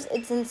bed does.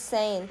 It's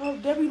insane. Oh,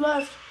 Debbie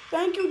left.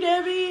 Thank you,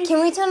 Debbie.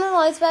 Can we turn the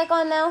lights back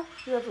on now?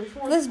 Yeah, please.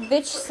 This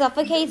bitch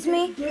suffocates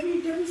me.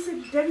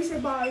 Debbie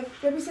said bye.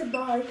 Debbie said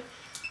bye.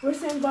 We're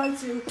saying bye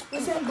to.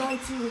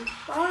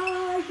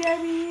 Bye,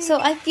 Debbie. So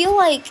I feel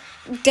like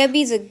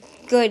Debbie's a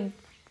good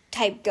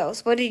type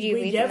ghost. What did you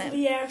We read from it?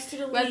 definitely asked her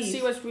to leave. Let's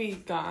see what we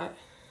got.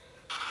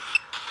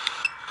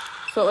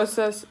 So it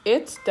says,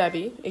 it's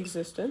Debbie,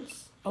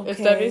 existence. It's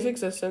Okay. Debbie's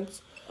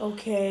existence.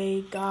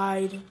 Okay,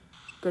 guide.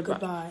 Goodbye.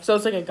 Goodbye. So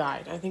it's like a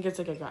guide. I think it's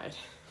like a guide.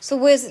 So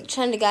where's it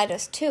trying to guide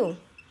us to?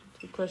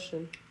 Good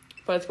question.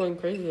 But it's going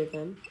crazy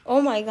again.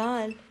 Oh my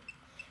god.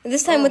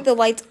 This time with the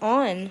lights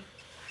on.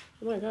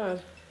 Oh my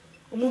god.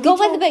 Go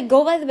by the bed.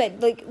 Go by the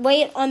bed. Like,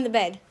 lay it on the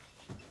bed.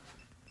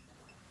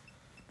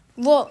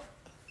 Look.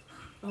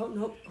 Oh,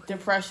 no.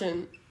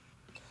 Depression.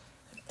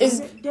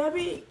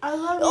 Debbie, I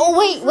love you.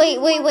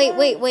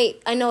 Oh,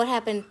 wait. I know what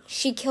happened.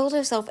 She killed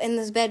herself in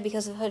this bed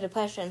because of her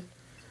depression.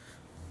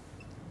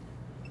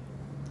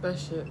 That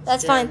shit.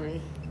 That's scared fine.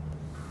 Me.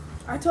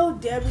 I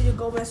told Debbie to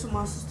go mess with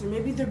my sister.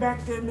 Maybe they're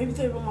back there. Maybe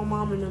they're with my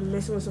mom and I'm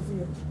messing with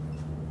Sophia.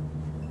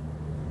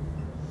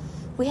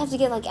 We have to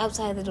get, like,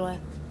 outside the door.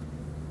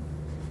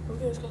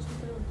 Okay, let's go.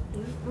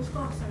 Let's go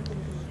outside.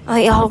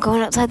 Alright, y'all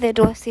going outside their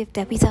door, see if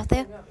Debbie's out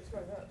there?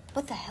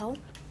 What the hell?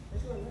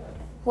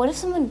 What if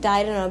someone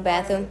died in our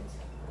bathroom?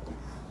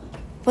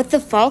 What the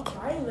fuck?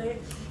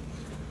 Violet.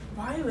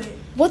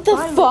 What the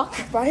fuck?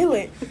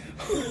 Violet.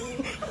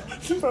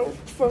 bro,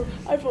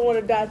 I don't want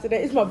to die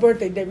today. It's my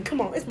birthday, Debbie.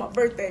 Come on, it's my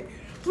birthday.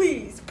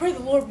 Please, pray the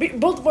Lord.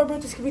 Both of our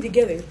birthdays can be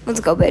together. Let's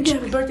go, bitch.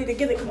 Happy birthday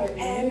together. Come on.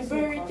 Happy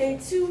birthday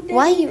to Debbie.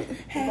 Why you?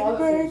 Happy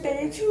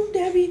birthday to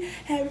Debbie.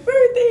 Happy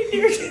birthday,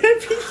 dear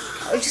Debbie.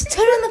 Just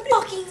turn on the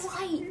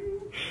fucking light.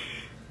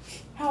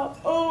 How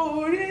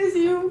old is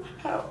you?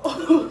 How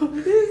old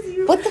is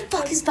you? What the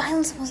fuck is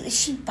Violet supposed to? Is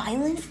she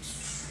violent?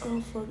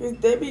 Oh, fuck. Is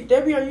Debbie?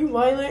 Debbie, are you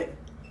violent?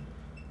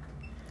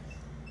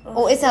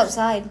 Oh, it's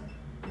outside.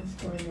 It's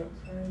going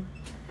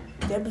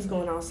outside. Debbie's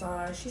going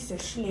outside. She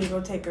said she need to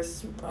go take a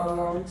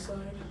alongside.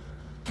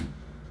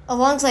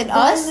 Alongside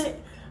us?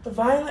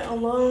 Violet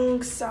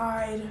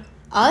alongside.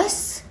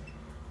 Us?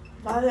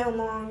 Violet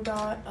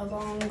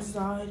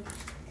alongside.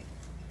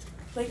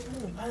 Like,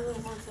 Violet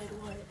alongside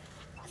what?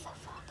 What the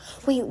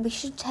fuck? Wait, we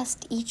should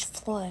test each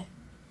floor.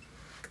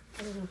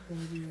 I don't know if I'm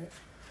gonna do that.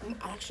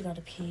 I actually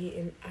gotta pee,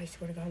 and I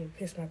swear to God, I'm gonna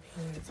piss my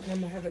pants. And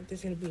I'm gonna have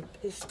there's gonna be a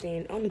piss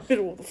stain on the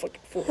middle of the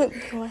fucking floor.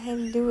 Go ahead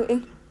and do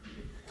it.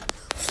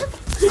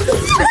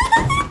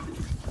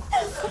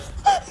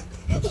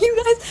 You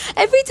guys,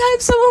 every time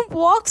someone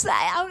walks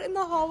out in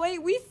the hallway,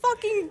 we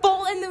fucking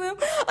bolt in the room.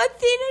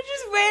 Athena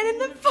just ran in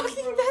the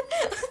fucking bed.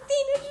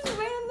 Athena just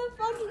ran in the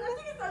fucking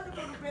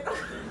bed.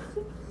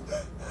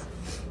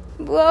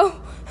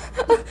 Bro.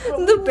 The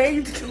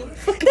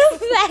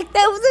fact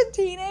that was a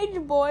teenage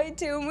boy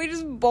too, and we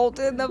just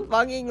bolted in the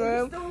fucking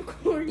room.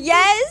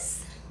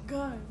 Yes.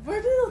 God,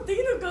 where did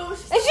Athena go? And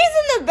she's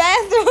in the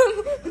bathroom.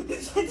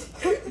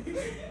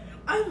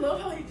 I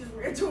love how he just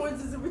ran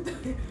towards us every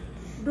time.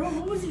 Bro,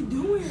 what was he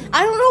doing?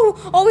 I don't know.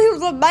 Oh, he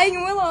was like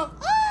banging with him.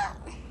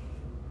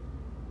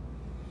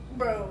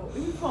 Bro,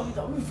 you probably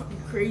thought we were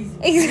fucking crazy.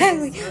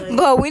 Exactly. Like,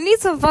 But we need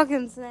some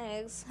fucking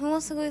snacks. Who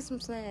wants to go get some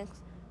snacks?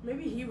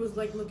 maybe he was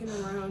like looking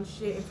around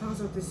shit and found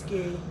something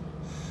scary.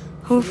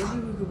 Who?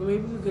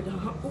 Maybe we could. Ooh,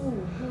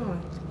 hold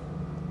on.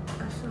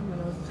 That's someone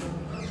else.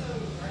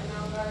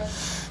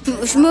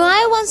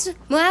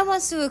 Mariah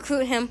wants to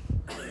recruit him.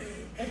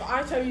 If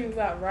I tell you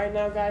that right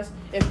now, guys,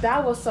 if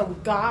that was some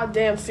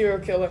goddamn serial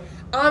killer,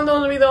 I'm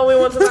going to be the only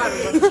one to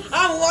die.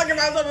 I'm walking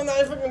myself in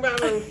that fucking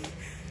bathroom.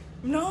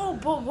 No,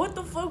 but what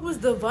the fuck was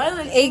the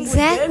violent?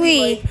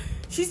 Exactly. Like,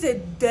 she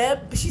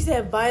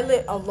said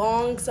Violet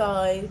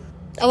alongside.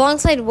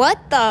 Alongside what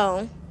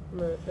though?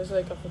 Man, it's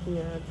like a fucking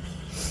ad.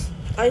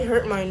 I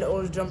hurt my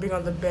nose jumping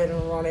on the bed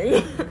and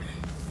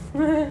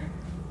running.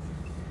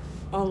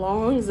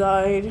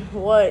 Alongside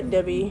what,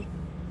 Debbie?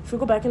 Should we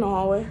go back in the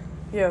hallway?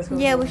 Yeah, let's go.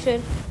 Yeah, we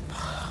should.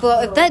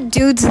 Well, if that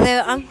dude's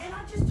there, And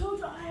I just told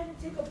you I had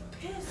to take a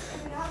piss,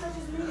 and now that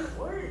just made it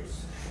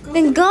worse.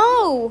 then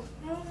go.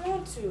 I don't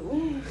want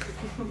to.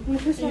 I'm gonna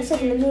piss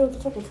myself in the middle of the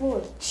fucking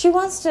floor. She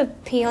wants to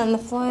pee on the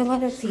floor.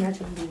 Let her pee.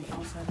 Imagine being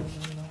outside of the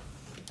window.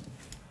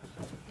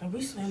 And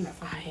we slammed that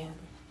fucking door.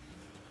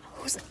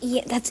 Who's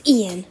Ian? That's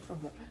Ian.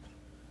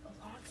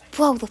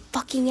 Bro, the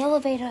fucking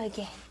elevator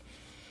again.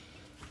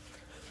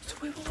 So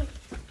we were like,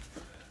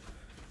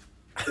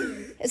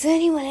 Is there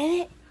anyone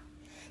in it?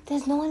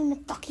 There's no one in the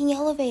fucking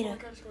elevator.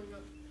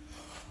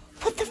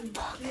 What the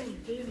fuck?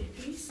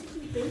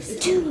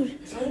 Dude,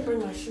 I didn't bring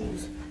my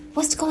shoes.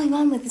 what's going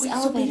on with this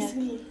elevator?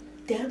 So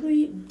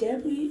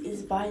Debbie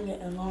is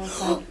Violet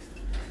alongside.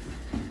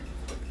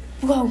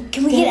 Bro,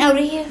 can we get out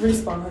of here?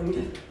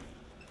 Respawn.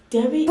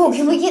 Debbie. Bro,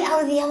 can we get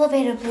out of the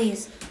elevator,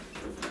 please?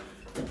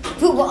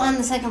 Dude, we're on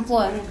the second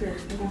floor.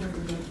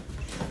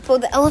 Bro,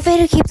 the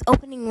elevator keeps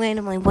opening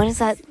randomly. What is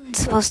that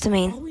supposed to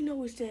mean? All we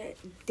know is that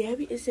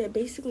Debbie is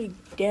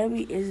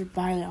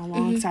Violet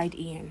alongside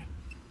Ian.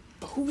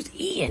 But who's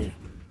Ian?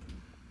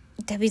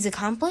 Debbie's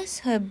accomplice?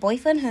 Her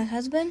boyfriend? Her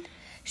husband?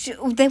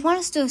 They want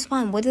us to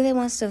respond. What do they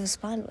want us to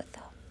respond with,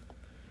 though?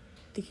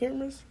 The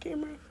cameras?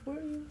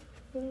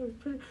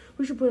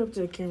 We should put it up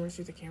to the camera,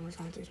 see if the camera's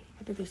haunted.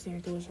 I bet they're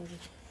staring through us.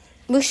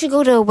 We should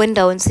go to a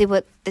window and see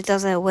what it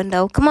does at a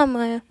window. Come on,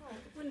 Maya.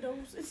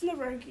 Windows. It's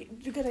never a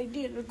good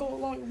idea to go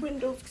along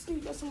windows because you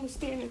got someone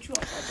staring at you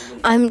outside the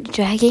window. I'm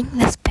dragging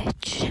this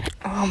bitch.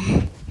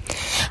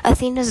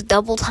 Athena's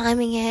double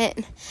timing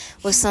it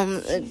with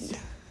some.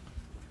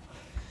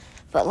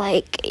 But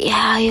like,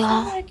 yeah, You're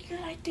y'all. like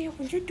there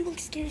when you're doing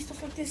scary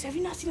stuff like this. Have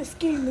you not seen the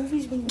scary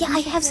movies? When you Yeah, do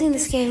I stuff have like seen the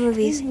this, scary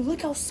movies. And you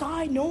look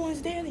outside, no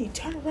one's there. Then you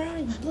turn around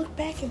and you look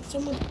back, and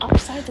someone's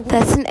outside the window.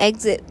 That's an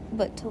exit,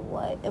 but to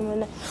what? And we're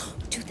not.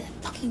 Dude, that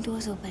fucking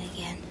door's open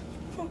again.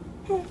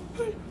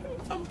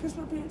 I'm pissing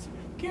my pants.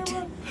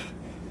 Camera.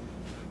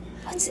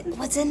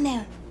 What's in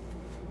there?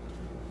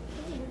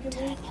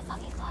 Turn on your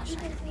fucking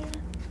flashlight.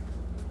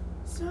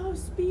 So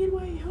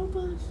Speedway, help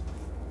us.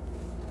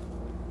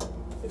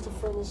 It's a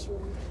furnace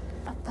room.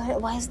 But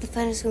why is the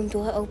furnace room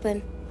door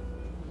open?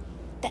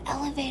 The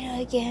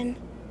elevator again.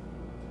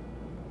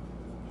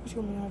 Who's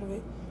coming out of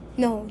it?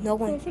 No I'm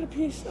one. for the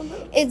piece. I'm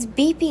gonna It's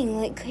beeping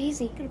like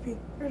crazy. pee. I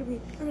gotta pee.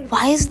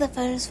 Why is the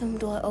furnace room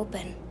door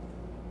open?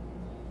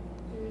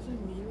 There's a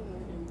mirror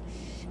in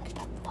there. What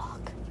the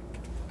fuck?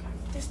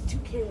 There's 2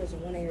 cameras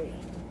in one area.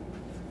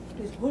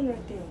 There's one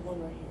right there and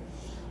one right here.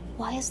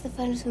 Why is the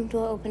furnace room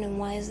door open and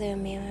why is there a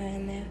mirror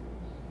in there?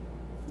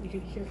 You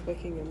can hear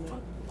clicking in there.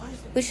 Why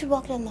is that? We should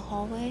walk down the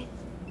hallway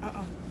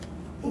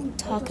and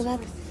talk about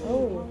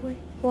Oh.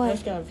 what?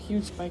 That's got a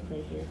huge spike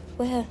right here.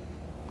 Where?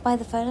 By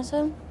the furnace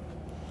room?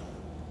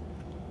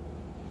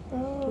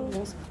 Oh.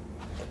 Yes.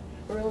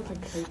 Or it looks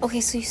like crazy.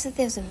 Okay, so you said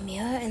there's a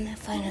mirror in the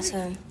furnace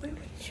room. Wait,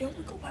 shall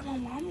we go by my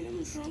mom and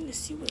I'm trying to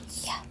see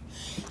what's... Yeah.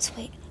 So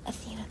wait,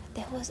 Athena,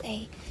 there was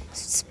a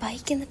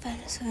spike in the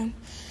furnace room,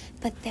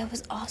 but there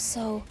was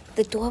also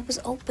the door was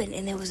open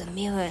and there was a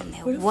mirror in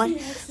there.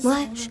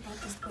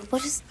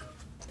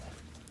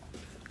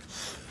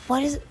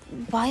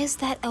 Why is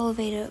that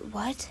elevator?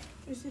 What?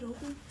 Is it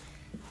open?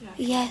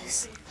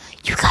 Yes.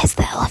 You guys,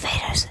 the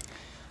elevators.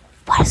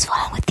 What is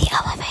wrong with the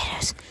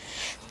elevators?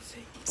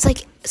 It's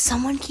like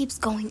someone keeps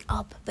going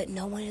up, but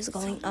no one is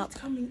going up.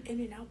 It's coming in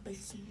and out, but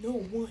it's no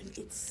one.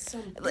 It's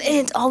something. And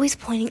it's always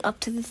pointing up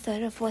to the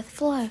 3rd or 4th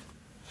floor.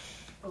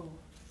 Oh.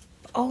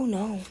 Oh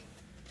no.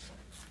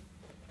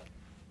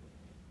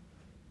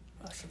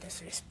 Oh, shit,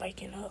 that's it.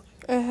 Spiking up.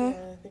 Uh huh.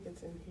 Yeah, I think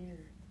it's in here.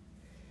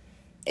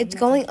 It's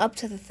going up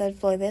to the 3rd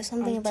floor. There's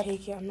something I'm about.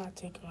 not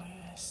taking my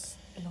ass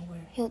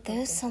nowhere. Yo,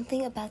 there's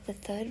something about the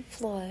 3rd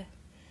floor.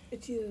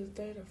 It's either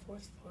the 3rd or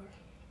 4th floor.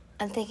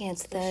 I'm thinking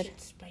it's 3rd.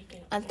 Shit's spiking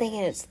up. I'm thinking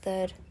it's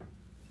 3rd.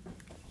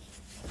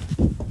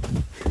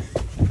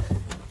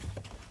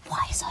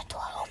 Why is our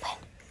door open?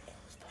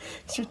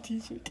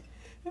 Strategic.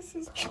 This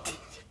is strategic.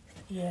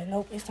 Yeah,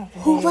 nope, it's not for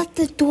Who Dad. left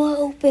the door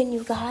open,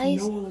 you guys?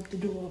 No one left the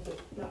door open.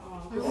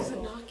 I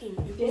wasn't knocking.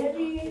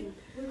 Debbie,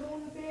 we're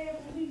going to bed.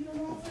 We'll leave you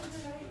alone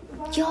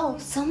for tonight. Yo,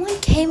 someone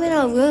came in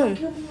our room.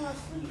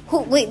 Who?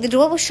 Wait, the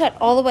door was shut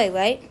all the way,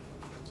 right?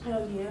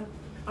 Hell yeah.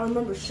 I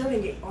remember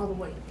shutting it all the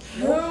way.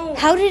 No.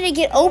 How did it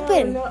get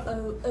open?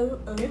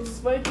 It's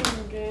spiking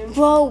again.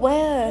 Bro,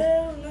 where?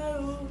 Hell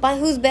no. By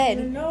whose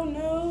bed?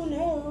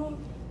 No.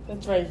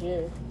 It's right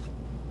here.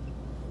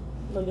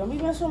 Look, don't be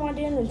messing with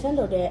my damn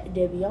Nintendo,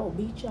 Debbie. I will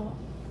beat y'all.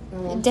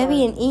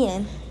 Debbie and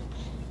Ian.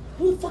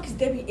 Who the fuck is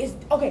Debbie?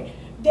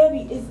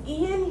 Debbie, is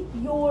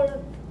Ian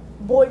your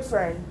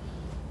boyfriend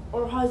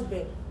or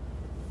husband?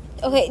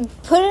 Okay,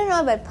 put it in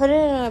our bed. Put it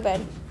in our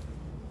bed.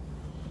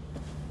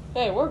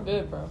 Hey, we're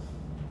good, bro.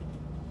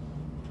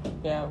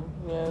 Yeah.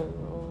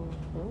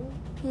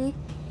 Hmm?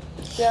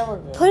 Yeah, we're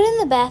good. Put it in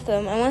the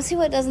bathroom. I want to see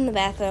what it does in the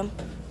bathroom.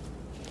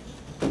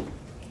 Yeah,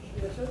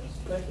 so it's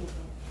spiking.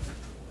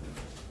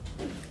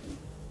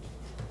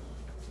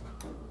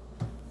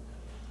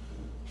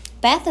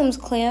 Bathroom's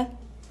clear.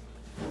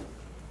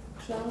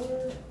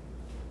 Shower.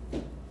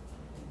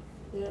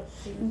 Yeah.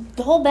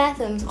 The whole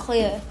bathroom's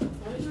clear.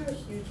 Why is there a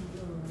huge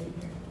mirror right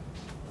here?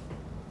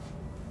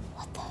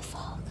 What the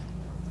fuck?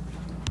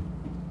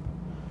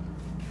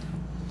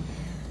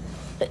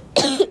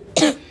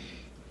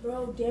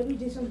 Bro, Debbie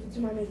did something to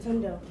my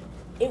Nintendo.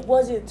 It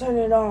wasn't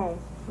turning on.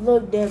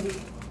 Look, Debbie.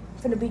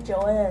 I'm finna beat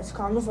your ass.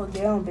 Calm the fuck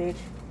down, bitch.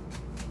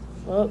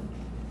 Look.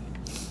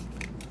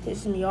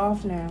 Pissing me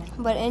off now.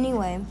 But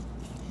anyway,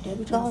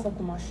 Debbie trying to fuck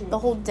with my shit. the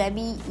whole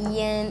Debbie,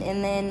 Ian,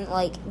 and then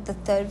like the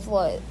 3rd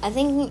floor. I'm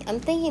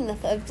thinking the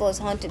 3rd floor is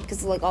haunted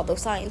because of like all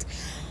those signs.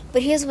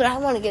 But here's what I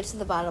want to get to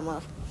the bottom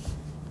of.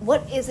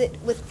 What is it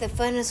with the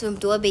furnace room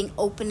door being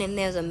open and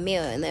there's a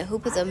mirror in there? Who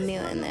puts a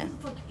mirror in there? Who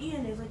the fuck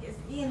Ian is? Like, is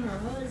Ian her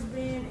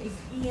husband? Is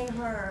Ian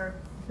her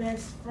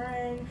best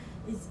friend?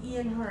 Is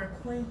Ian her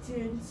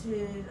acquaintance?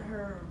 Is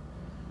her...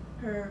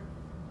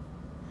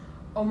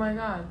 Oh my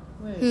god.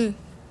 Wait. Hmm.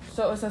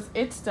 So it says,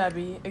 it's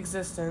Debbie,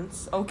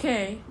 existence,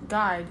 okay,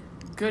 guide,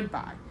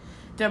 goodbye.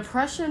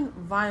 Depression,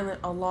 violent,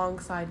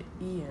 alongside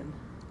Ian.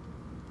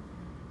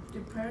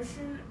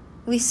 Depression?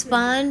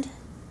 Respond,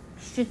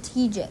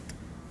 strategic.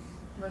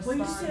 Well,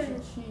 you said...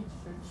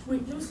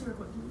 Wait, you said...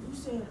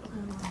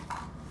 Okay, Mom.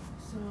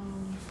 So...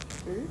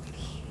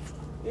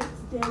 It's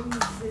Debbie's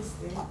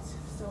existence.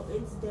 So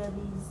it's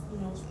Debbie's,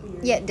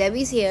 spirit. Yeah,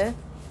 Debbie's here.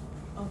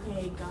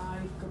 Okay,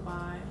 guide,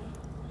 goodbye.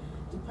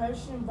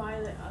 Depression,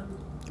 violent,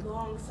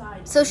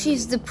 alongside So Ian.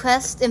 she's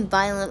depressed and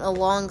violent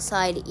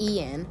alongside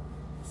Ian.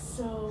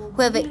 So...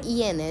 Whoever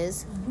Ian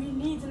is. We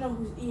need to know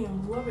who's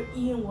Ian. Whoever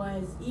Ian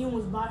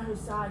was by her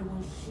side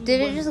when she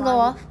Did it was just by- go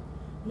off?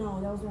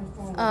 No, that was my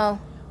phone. Oh.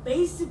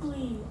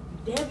 basically,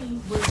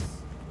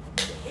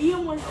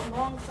 Ian was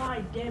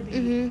alongside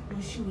Debbie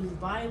when she was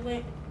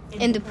violent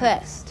And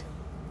depressed.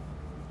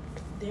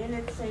 Then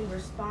it's saying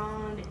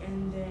respond,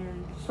 and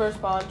then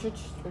Respond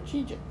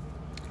strategic.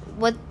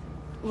 What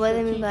do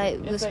they mean by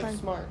It's like respond?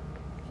 smart.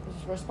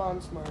 It's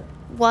respond smart.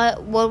 What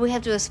do we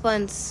have to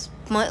respond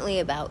smartly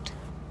about?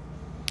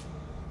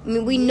 I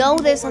mean, we maybe know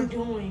what there's we're some.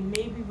 doing.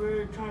 Maybe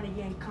we're trying to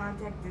get in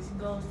contact with this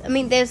ghost. I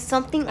mean, there's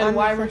something on. And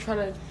why the we're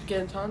trying to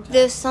get in contact.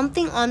 There's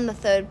something on the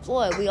 3rd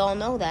floor. We all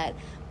know that,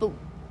 but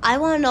I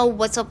want to know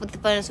what's up with the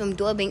furnace room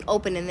door being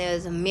open and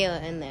there's a mirror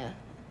in there.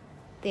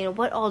 Dana,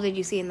 what all did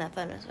you see in that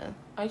furnace room?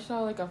 I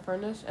saw like a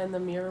furnace and the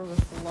mirror was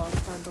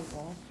alongside the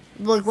wall.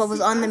 Like, what was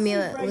See, on the I think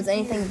mirror? right was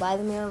anything here- by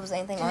the mirror? Was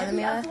anything on the Debbie,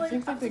 mirror? I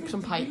think like some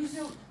the pipes.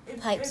 reason-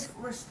 Pipes. If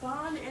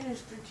respond and a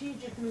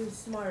strategic means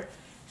smart,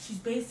 she's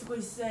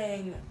basically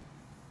saying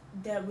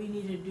that we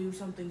need to do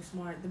something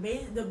smart.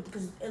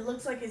 Because it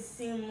looks like it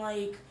seemed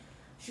like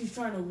she's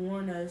trying to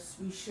warn us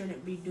we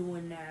shouldn't be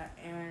doing that,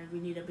 and we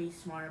need to be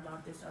smart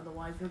about this.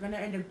 Otherwise, we're gonna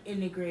end up in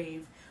the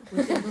grave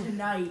within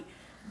tonight.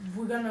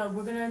 We're gonna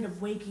end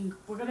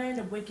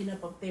up waking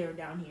up there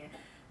down here.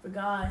 For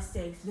God's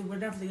sakes, we're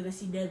definitely gonna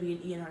see Debbie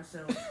and Ian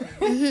ourselves.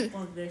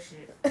 Fuck this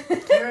shit.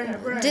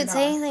 We're Did it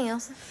say anything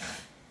else?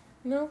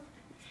 No.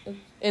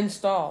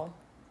 Install.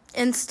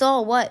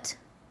 Install what?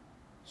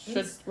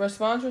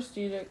 Respond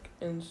strategic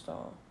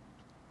install.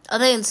 Are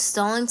they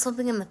installing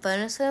something in the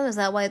furnace room? Is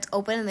that why it's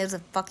open and there's a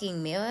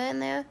fucking mirror in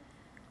there?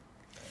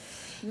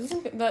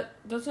 That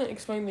doesn't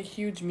explain the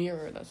huge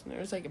mirror that's in there.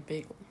 It's like a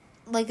big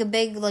one. Like a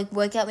big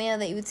workout mirror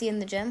that you would see in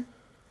the gym?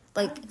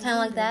 Like, kind of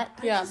like that?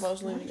 Yeah, I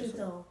was leaving it.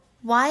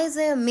 Why is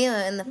there a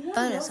mirror in the You want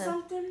to know furnace room?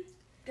 something?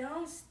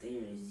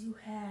 Downstairs, you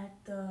had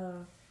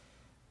the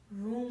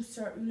room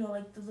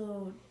like the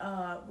little,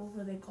 what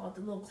were they called?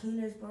 The little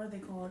cleaners, what are they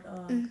called?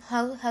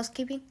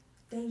 Housekeeping?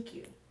 Thank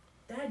you.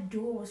 That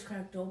door was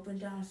cracked open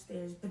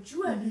downstairs, but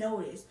you have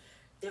noticed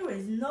there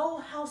is no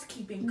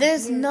housekeeping.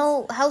 There's compared-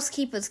 no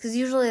housekeepers because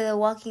usually they're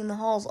walking the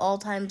halls all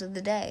times of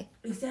the day.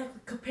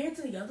 Exactly. Compared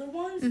to the other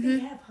ones, Mm-hmm. they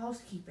have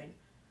housekeeping.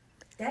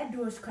 That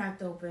door is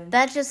cracked open.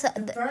 That just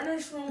The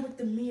furnace room with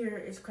the mirror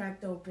is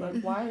cracked open.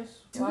 Like, why is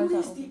Dude that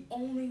is open? the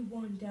only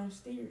one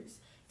downstairs.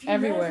 If you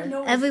Everywhere. never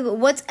noticed- everywhere.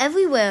 What's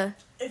everywhere?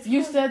 if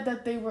You said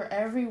that they were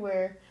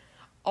everywhere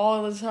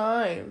all the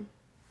time.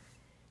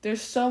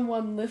 There's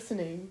someone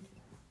listening.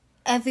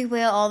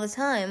 Everywhere all the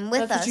time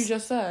with That's us. what you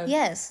just said.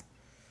 Yes.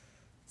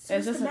 So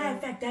as It's a just matter a-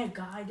 of fact, that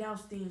guy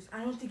downstairs,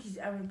 I don't think he's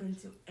ever been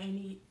to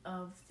any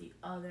of the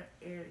other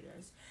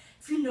areas.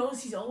 If you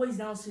notice, he's always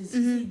downstairs.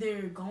 He's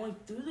either going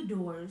through the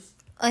doors,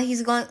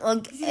 He's going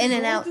he's in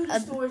and going out. through the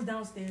stores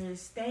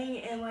downstairs,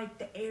 staying in like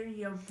the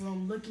area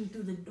room, looking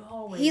through the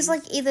hallways. He's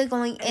like either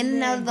going in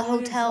and out of the then going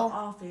into hotel. the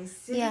office,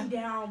 sitting Yeah.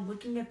 down,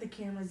 looking at the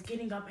cameras,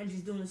 getting up, and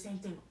just doing the same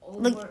thing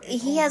over. Like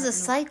and he over has a and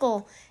over.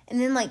 cycle,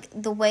 and then like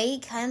the way,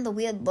 kind of the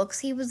weird looks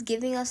he was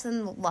giving us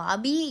in the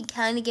lobby,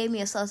 kind of gave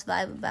me a sus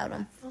vibe about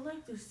him. I feel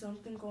like there's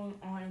something going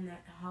on in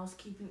that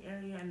housekeeping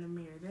area and the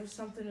mirror. There's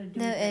something to do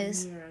There with that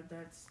is. mirror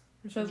that's...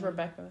 It says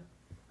Rebecca.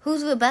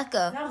 Who's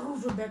Rebecca? Now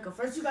who's Rebecca?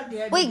 First you got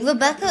the... Wait, then you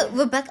got the-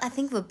 Rebecca. I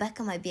think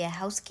Rebecca might be a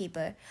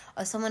housekeeper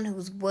or someone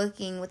who's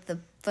working with the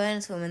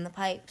furnace room and the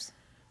pipes.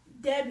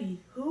 Debbie,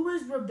 who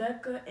is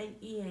Rebecca and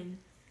Ian?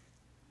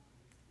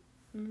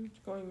 It's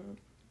going on.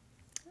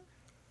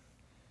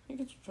 I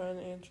think it's trying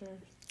to answer.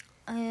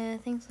 I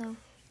think so.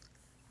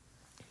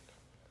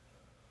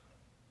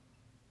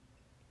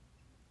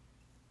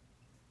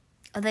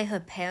 Are they her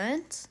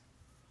parents?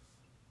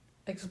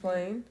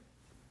 Explain.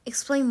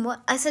 Explain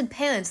what? I said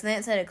parents, and then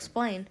it said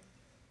explain.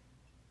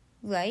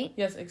 Right?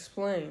 Yes,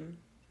 explain.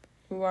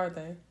 Who are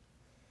they?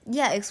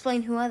 Yeah,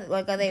 explain who are they?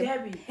 Like, are they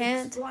Debbie,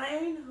 parents?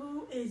 explain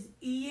who is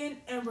Ian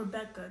and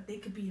Rebecca. They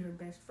could be her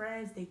best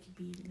friends. They could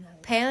be,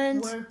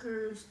 Parents?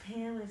 workers,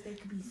 parents. They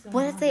could be someone.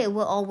 What if they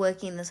were all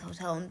working in this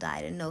hotel and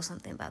died and know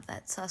something about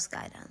that sus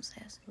guy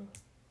downstairs?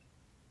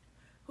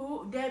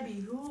 Who,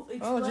 Debbie, who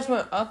explain... Oh, it just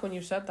went up when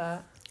you said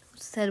that.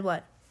 Said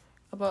what?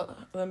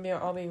 About them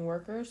all being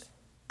workers?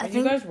 I Are you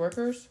think- guys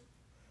workers?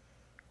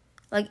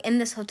 Like, in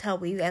this hotel,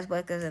 were you guys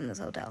workers in this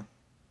hotel?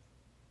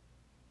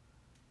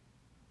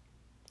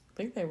 I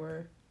think they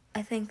were.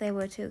 I think they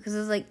were too, because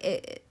it's like,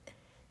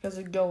 Because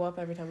it go up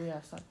every time we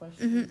ask that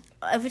question.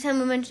 every time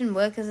we mention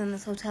workers in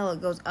this hotel,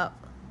 it goes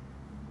up.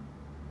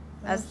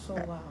 That's so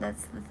loud.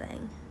 That's the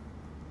thing.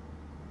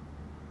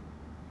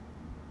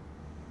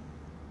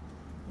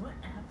 What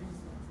app is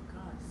that, for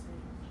God's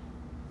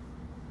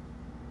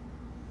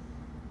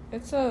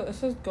sake? It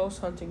says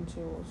ghost hunting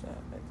tools app,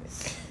 I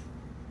think.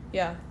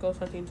 Yeah, ghost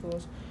hunting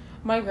tools.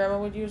 My grandma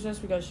would use this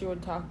because she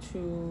would talk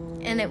to...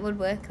 And it would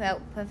work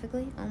out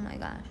perfectly? Oh my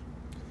gosh.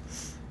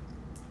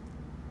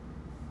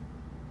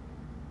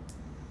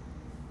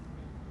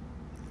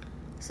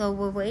 So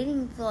we're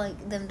waiting for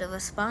like them to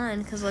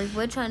respond because like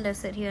we're trying to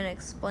sit here and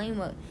explain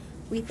what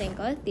we think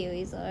our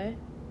theories are.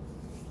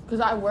 Because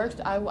I worked,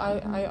 I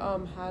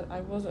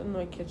was in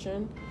my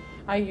kitchen.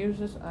 I used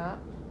this app.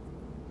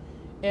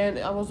 And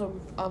I was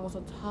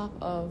on top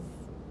of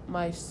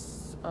my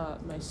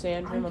my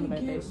sand room on my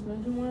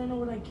basement. You want to know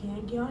what I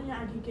can get on here?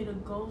 I could get a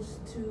Ghost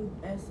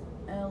Tube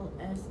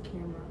SLS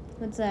camera.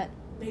 What's that?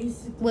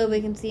 Basically. Where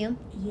we can see him?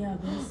 Yeah,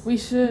 basically. We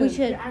should. We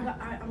should.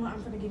 Yeah, I'm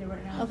gonna get it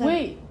right now. Okay.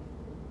 Wait.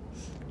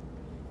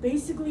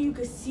 Basically, you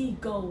could see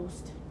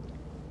Ghost.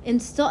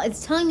 Install.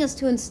 It's telling us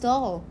to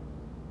install.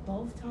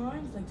 Both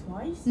times? Like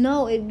twice?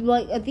 No,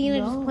 Athena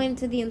No. just pointed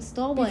to the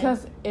install button.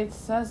 Because it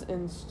says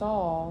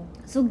install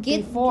So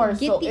get before, get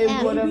so the it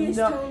app. would have Maybe it's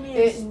telling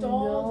me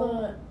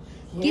install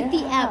Get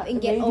the app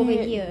and get maybe over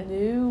it here.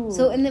 knew.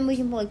 So and then we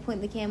can like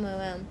point the camera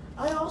around.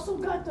 I also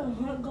got the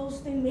Hunt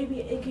Ghost thing. Maybe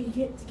it could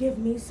give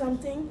me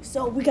something.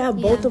 So we got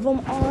both of them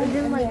on. And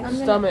then, like, and I'm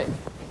gonna- stomach.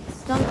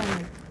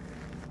 Stomach.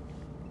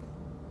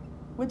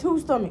 with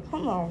whose stomach?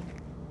 Hold on.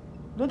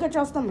 Look at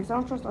your stomachs. I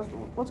don't trust us.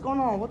 What's going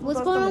on? What's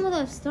our going on stomach? with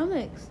our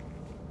stomachs?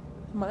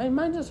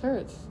 Mine just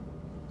hurts.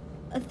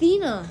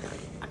 Athena.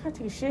 I gotta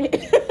take a shit.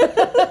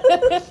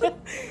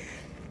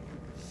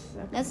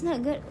 That's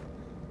not good.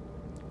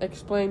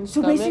 Explain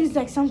So stomach. basically, it's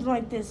like something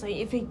like this. Like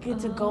if it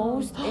gets a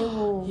ghost, it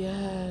will.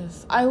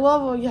 Yes. I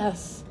love it.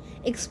 Yes.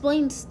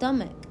 Explain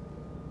stomach.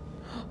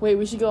 Wait,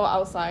 we should go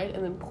outside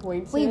and then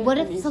point Wait, it what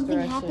in if each something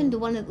direction. happened to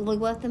one of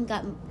what if them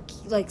got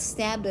like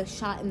stabbed or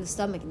shot in the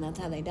stomach and that's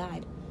how they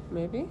died?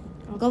 Maybe.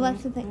 Go Okay,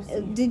 back to the let's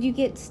thing. see. Did you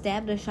get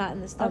stabbed or shot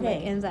in the stomach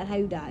Okay. and is that how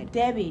you died?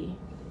 Debbie,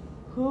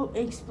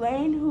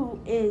 explain who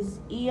is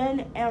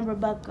Ian and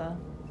Rebecca.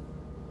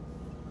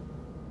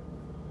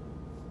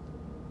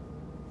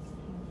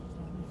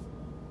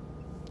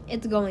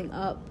 It's going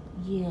up.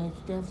 Yeah, it's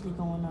definitely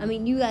going on. I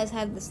mean, you guys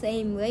have the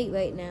same rate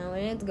right now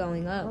and it's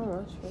going up.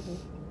 Oh, that's pretty.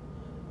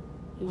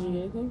 Did you get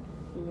anything?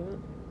 You got it?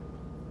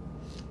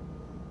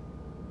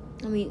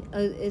 I mean,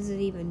 is it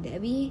even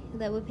Debbie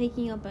that we're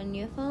picking up on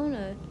your phone,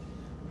 or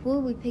who are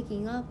we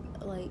picking up?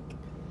 Like,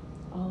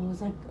 oh,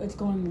 it's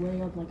going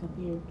way up, like up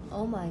here.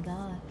 oh my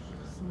gosh,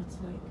 So it's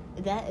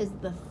like that is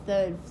the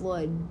third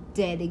floor,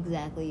 dead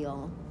exactly,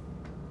 y'all.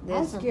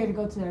 I'm scared to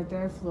go to that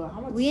third floor. How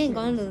much? We ain't shit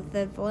going is- to the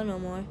third floor no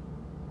more.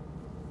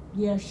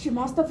 Yeah, shit,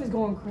 my stuff is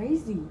going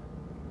crazy.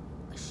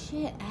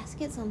 Shit, ask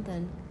it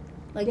something.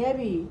 Like,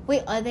 Debbie,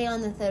 wait, are they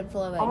on the third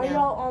floor right are now?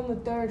 y'all on the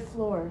third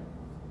floor?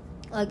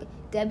 Like,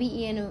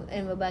 Debbie, Ian,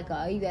 and Rebecca,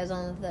 are you guys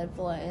on the third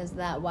floor? And is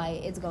that why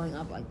it's going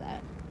up like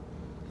that?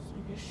 So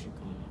I guess shit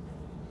going up.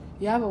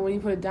 Yeah, but when you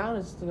put it down,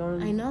 it's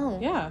going. I know.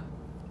 Yeah.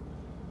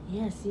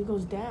 Yeah, see, it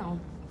goes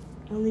down.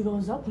 It only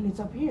goes up when it's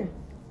up here.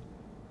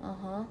 Uh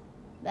huh.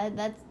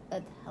 That's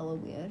hella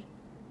weird.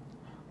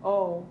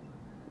 Oh.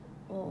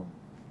 Oh.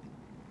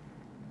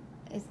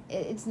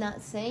 It's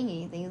not saying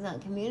anything. It's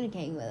not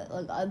communicating with it.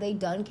 Like, are they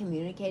done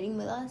communicating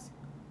with us?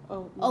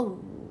 Oh. Oh,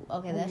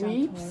 okay, that's not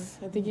Weeps?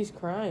 I think he's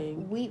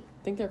crying. Weep.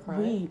 I think they're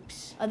crying.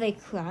 Weeps. Are they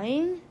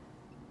crying?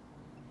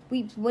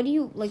 Weeps. What do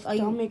you like? Are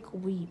you? Stomach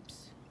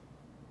weeps.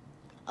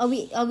 Are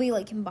we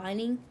like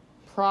combining?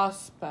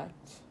 Prospect.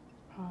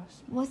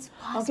 What's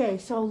prospect? Okay,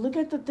 so look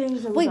at the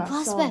things that we Wait, got.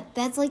 prospect.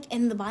 That's like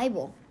in the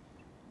Bible.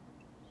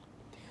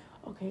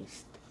 So, okay,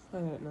 I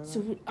don't know.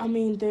 so I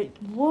mean,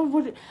 what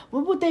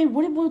would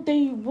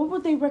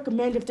they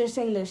recommend if they're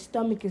saying their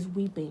stomach is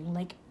weeping?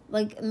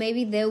 Like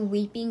maybe they're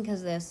weeping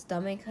because their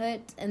stomach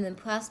hurts, and then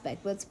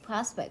prospect. What's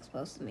prospect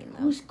supposed to mean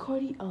though? Who's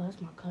Cody? Oh,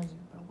 that's my cousin,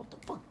 bro. What the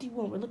fuck do you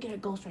want? We're looking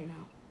at ghosts right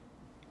now.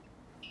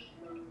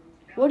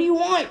 What do you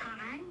want?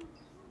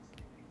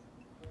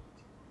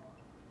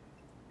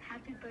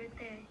 Happy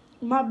birthday.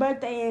 My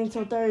birthday ain't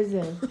until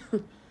Thursday.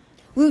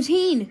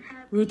 Routine.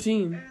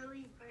 Routine.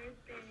 Early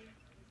birthday.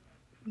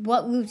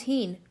 What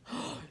routine?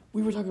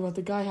 We were talking about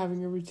the guy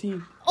having a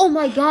routine. Oh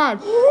my God.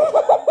 I'm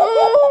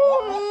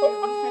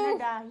finna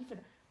die. You finna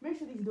make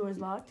sure these doors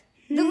locked.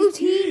 The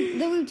routine.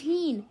 The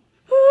routine.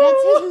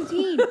 That's his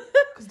routine.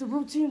 Cause the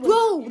routine was.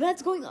 Bro,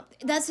 that's going up.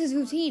 That's his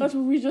routine. That's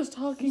what we were just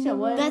talking said about.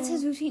 what? That's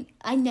his routine.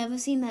 I never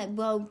seen that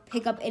bro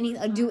pick up any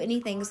or do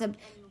anything except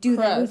do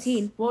that Press.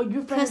 routine. Well,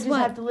 your Press friends just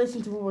what? have to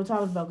listen to what we're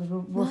talking about because we're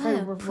What?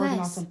 working on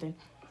Press. something.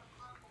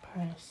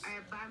 Press.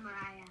 Alright, bye,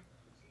 Mariah.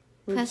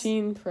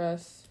 Routine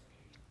press.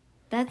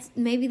 That's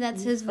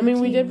his I routine. mean,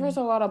 we did press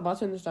a lot of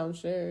buttons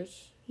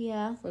downstairs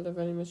Yeah, for the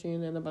vending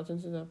machine and the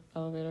buttons in the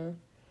elevator.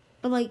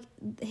 but like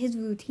his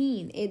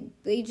routine,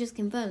 they just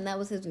confirmed that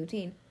was his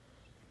routine.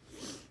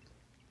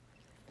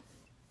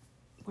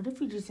 What if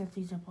we just set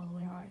these up all the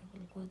way high?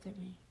 What does that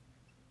mean?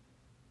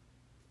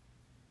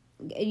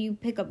 And you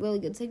pick up really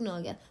good signal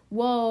again.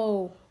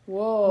 Whoa,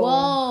 Whoa.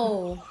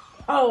 whoa,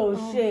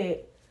 Oh,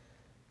 shit.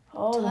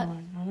 Hold Tu-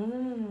 on.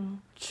 No.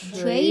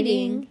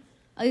 trading.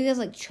 Are you guys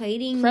like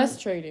trading? Press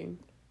trading.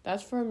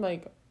 That's from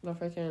like the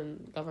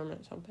freaking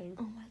government something.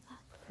 Oh my God.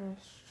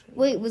 Press.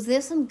 Wait, was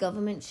there some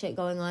government shit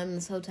going on in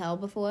this hotel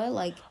before?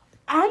 Like,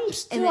 I'm they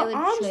still were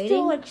trading?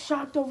 still like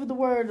shocked over the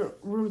word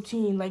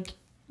routine. Like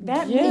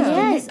that Yeah.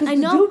 Yes, because I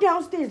the know. dude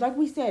downstairs, like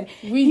we said,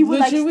 We he would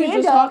like literally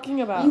stand just up.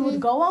 talking about. He would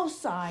go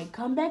outside,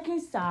 come back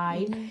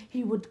inside. Mm-hmm.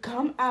 He would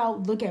come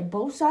out, look at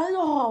both sides of the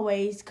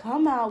hallways,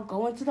 come out,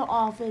 go into the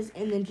office,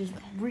 and then just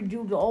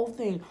redo the whole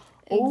thing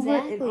over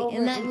Exactly, and over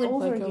and that and would-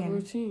 over like a again.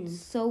 routine.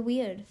 so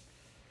weird.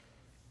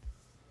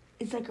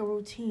 It's like a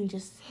routine.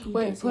 Just he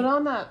Wait, does put it.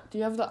 on that. Do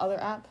you have the other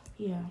app?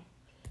 Yeah.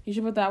 You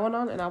should put that one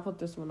on, and I'll put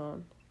this one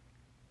on.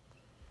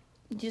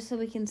 Just so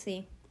we can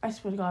see. I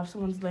swear to God, if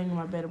someone's laying in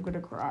my bed, I'm gonna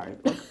cry.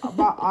 Like,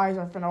 my eyes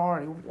are finna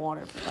already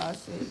water, for God's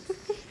sake.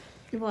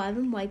 Well, I've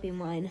been wiping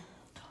mine.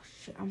 Oh,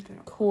 shit, I'm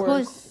finna...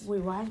 Course.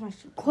 Wait, why is my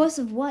shit... Course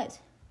of what?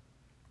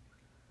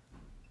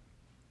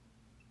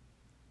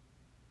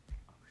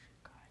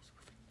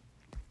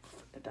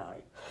 I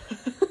died.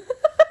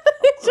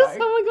 It's just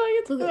someone going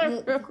into Look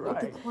at their the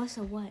Right. course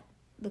of what?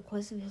 The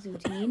course of his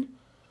routine?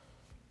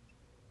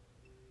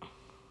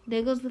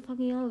 There goes the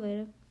fucking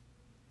elevator.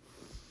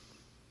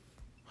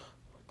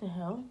 What the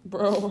hell?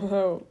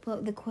 Bro.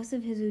 But the course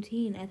of his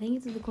routine. I think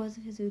it's the course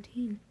of his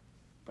routine.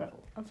 Bro,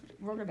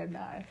 we're gonna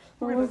die.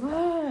 What was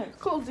that?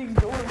 Close these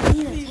doors.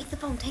 Athena, take the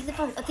phone, take the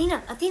phone.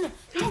 Athena.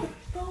 No.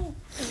 Oh,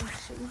 shit,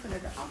 we're gonna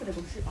die. I'm gonna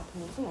go shit my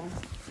pants. Come on.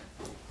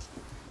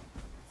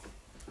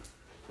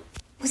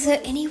 Was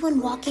there anyone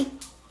walking?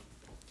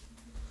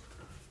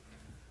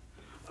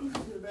 I'm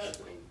just in the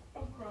bathroom.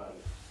 I'm crying.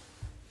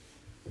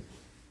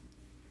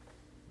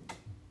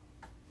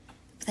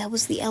 That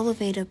was the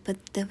elevator, but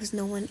there was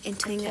no one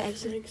entering the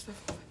exit.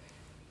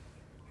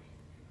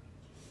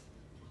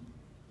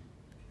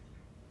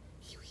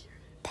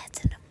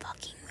 That's in a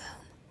fucking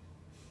room.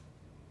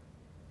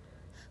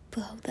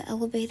 Bro, the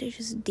elevator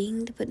just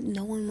dinged, but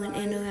no one went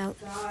in or out.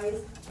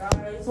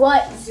 Guys.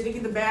 What? She's sitting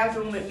in the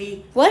bathroom with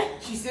me. What?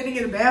 She's sitting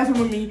in the bathroom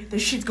with me. The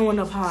shit's going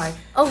up high.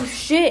 Oh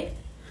shit.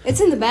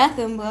 It's in the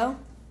bathroom, bro.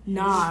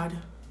 Nod.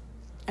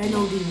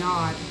 N-O-D,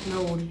 nod.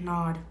 No,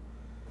 nod.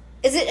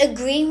 Is it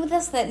agreeing with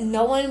us that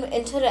no one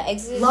entered or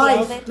exited the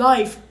elevator?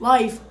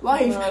 Life.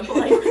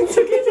 It's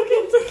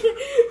okay.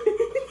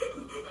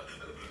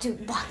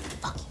 Dude, lock the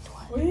fucking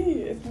door.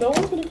 Wait, no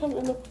one's gonna come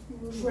in the...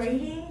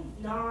 Trading,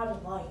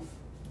 nod, life.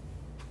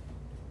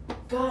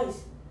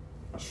 Guys,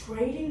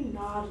 trading,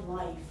 nod,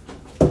 life.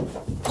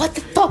 What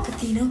the fuck,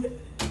 Athena?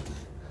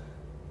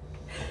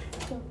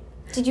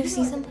 Did you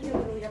see something?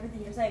 Literally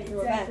everything you're saying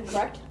through a vent,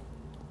 correct?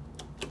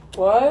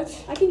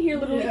 What? I can hear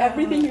literally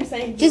everything you're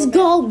saying. Just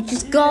go.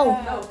 Just go.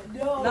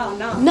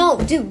 No. No,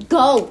 dude,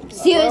 go.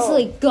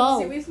 Seriously, go.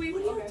 Seriously?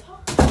 Okay.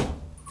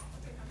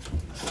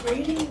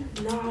 Trading,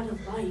 nod,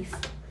 life.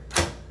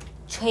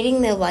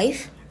 Trading their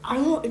life? I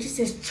don't know, it just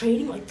says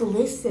trading, like the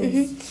list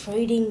says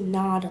trading,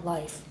 nod,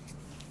 life.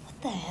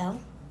 What the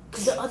hell?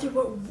 Because the other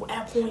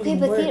app won't Okay, even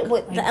but work. wait,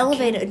 Like, the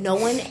elevator, no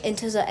one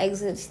enters or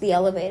exits the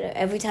elevator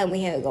every time we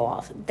hear it go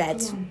off.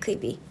 That's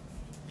creepy.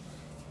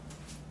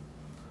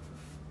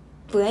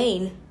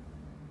 Brain.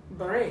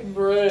 Brain.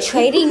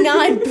 Trading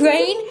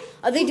non-brain?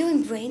 Are they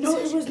doing brain No,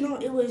 surgery? it was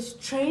not. It was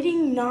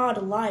trading,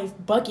 nod, life,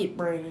 bucket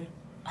brain.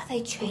 Are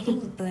they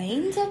trading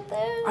brains up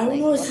there? I don't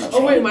know. It's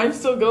Oh wait, mine's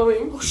still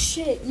going. Oh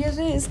shit, yes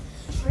it is.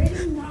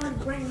 trading, nod,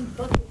 brain,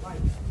 bucket life.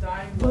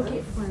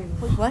 Bucket brain.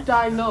 What?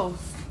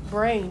 Diagnosed.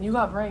 Brain. You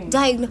got brain.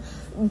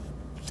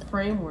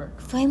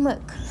 Framework.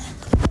 Framework.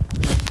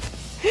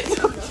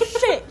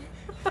 Shit.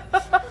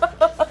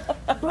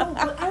 Bro,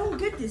 but I don't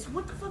get this.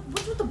 What the fuck?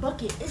 What's with the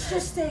bucket? It's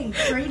just saying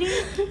trading,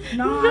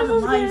 nod,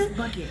 life,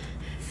 bucket.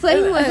 I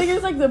think Framework.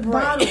 it's like the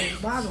brain.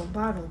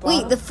 Bottle.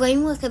 Wait, the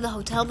framework of the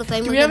hotel, the Do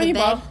framework we have of the any bed.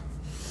 bottles?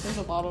 There's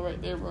a bottle right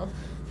there, bro.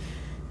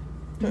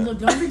 Look,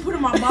 don't be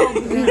putting my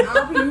bottle, man.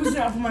 I'll be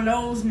using it for my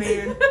nose,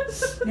 man.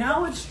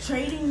 Now it's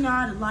trading,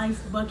 nod, life,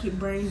 bucket,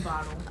 brain,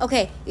 bottle.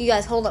 Okay, you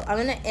guys, hold up. I'm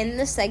gonna end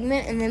this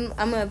segment and then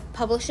I'm gonna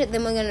publish it.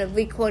 Then we're gonna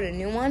record a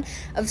new one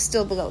of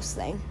Still the Ghost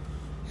thing.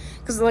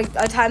 Because, like,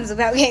 our time's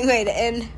about getting ready to end.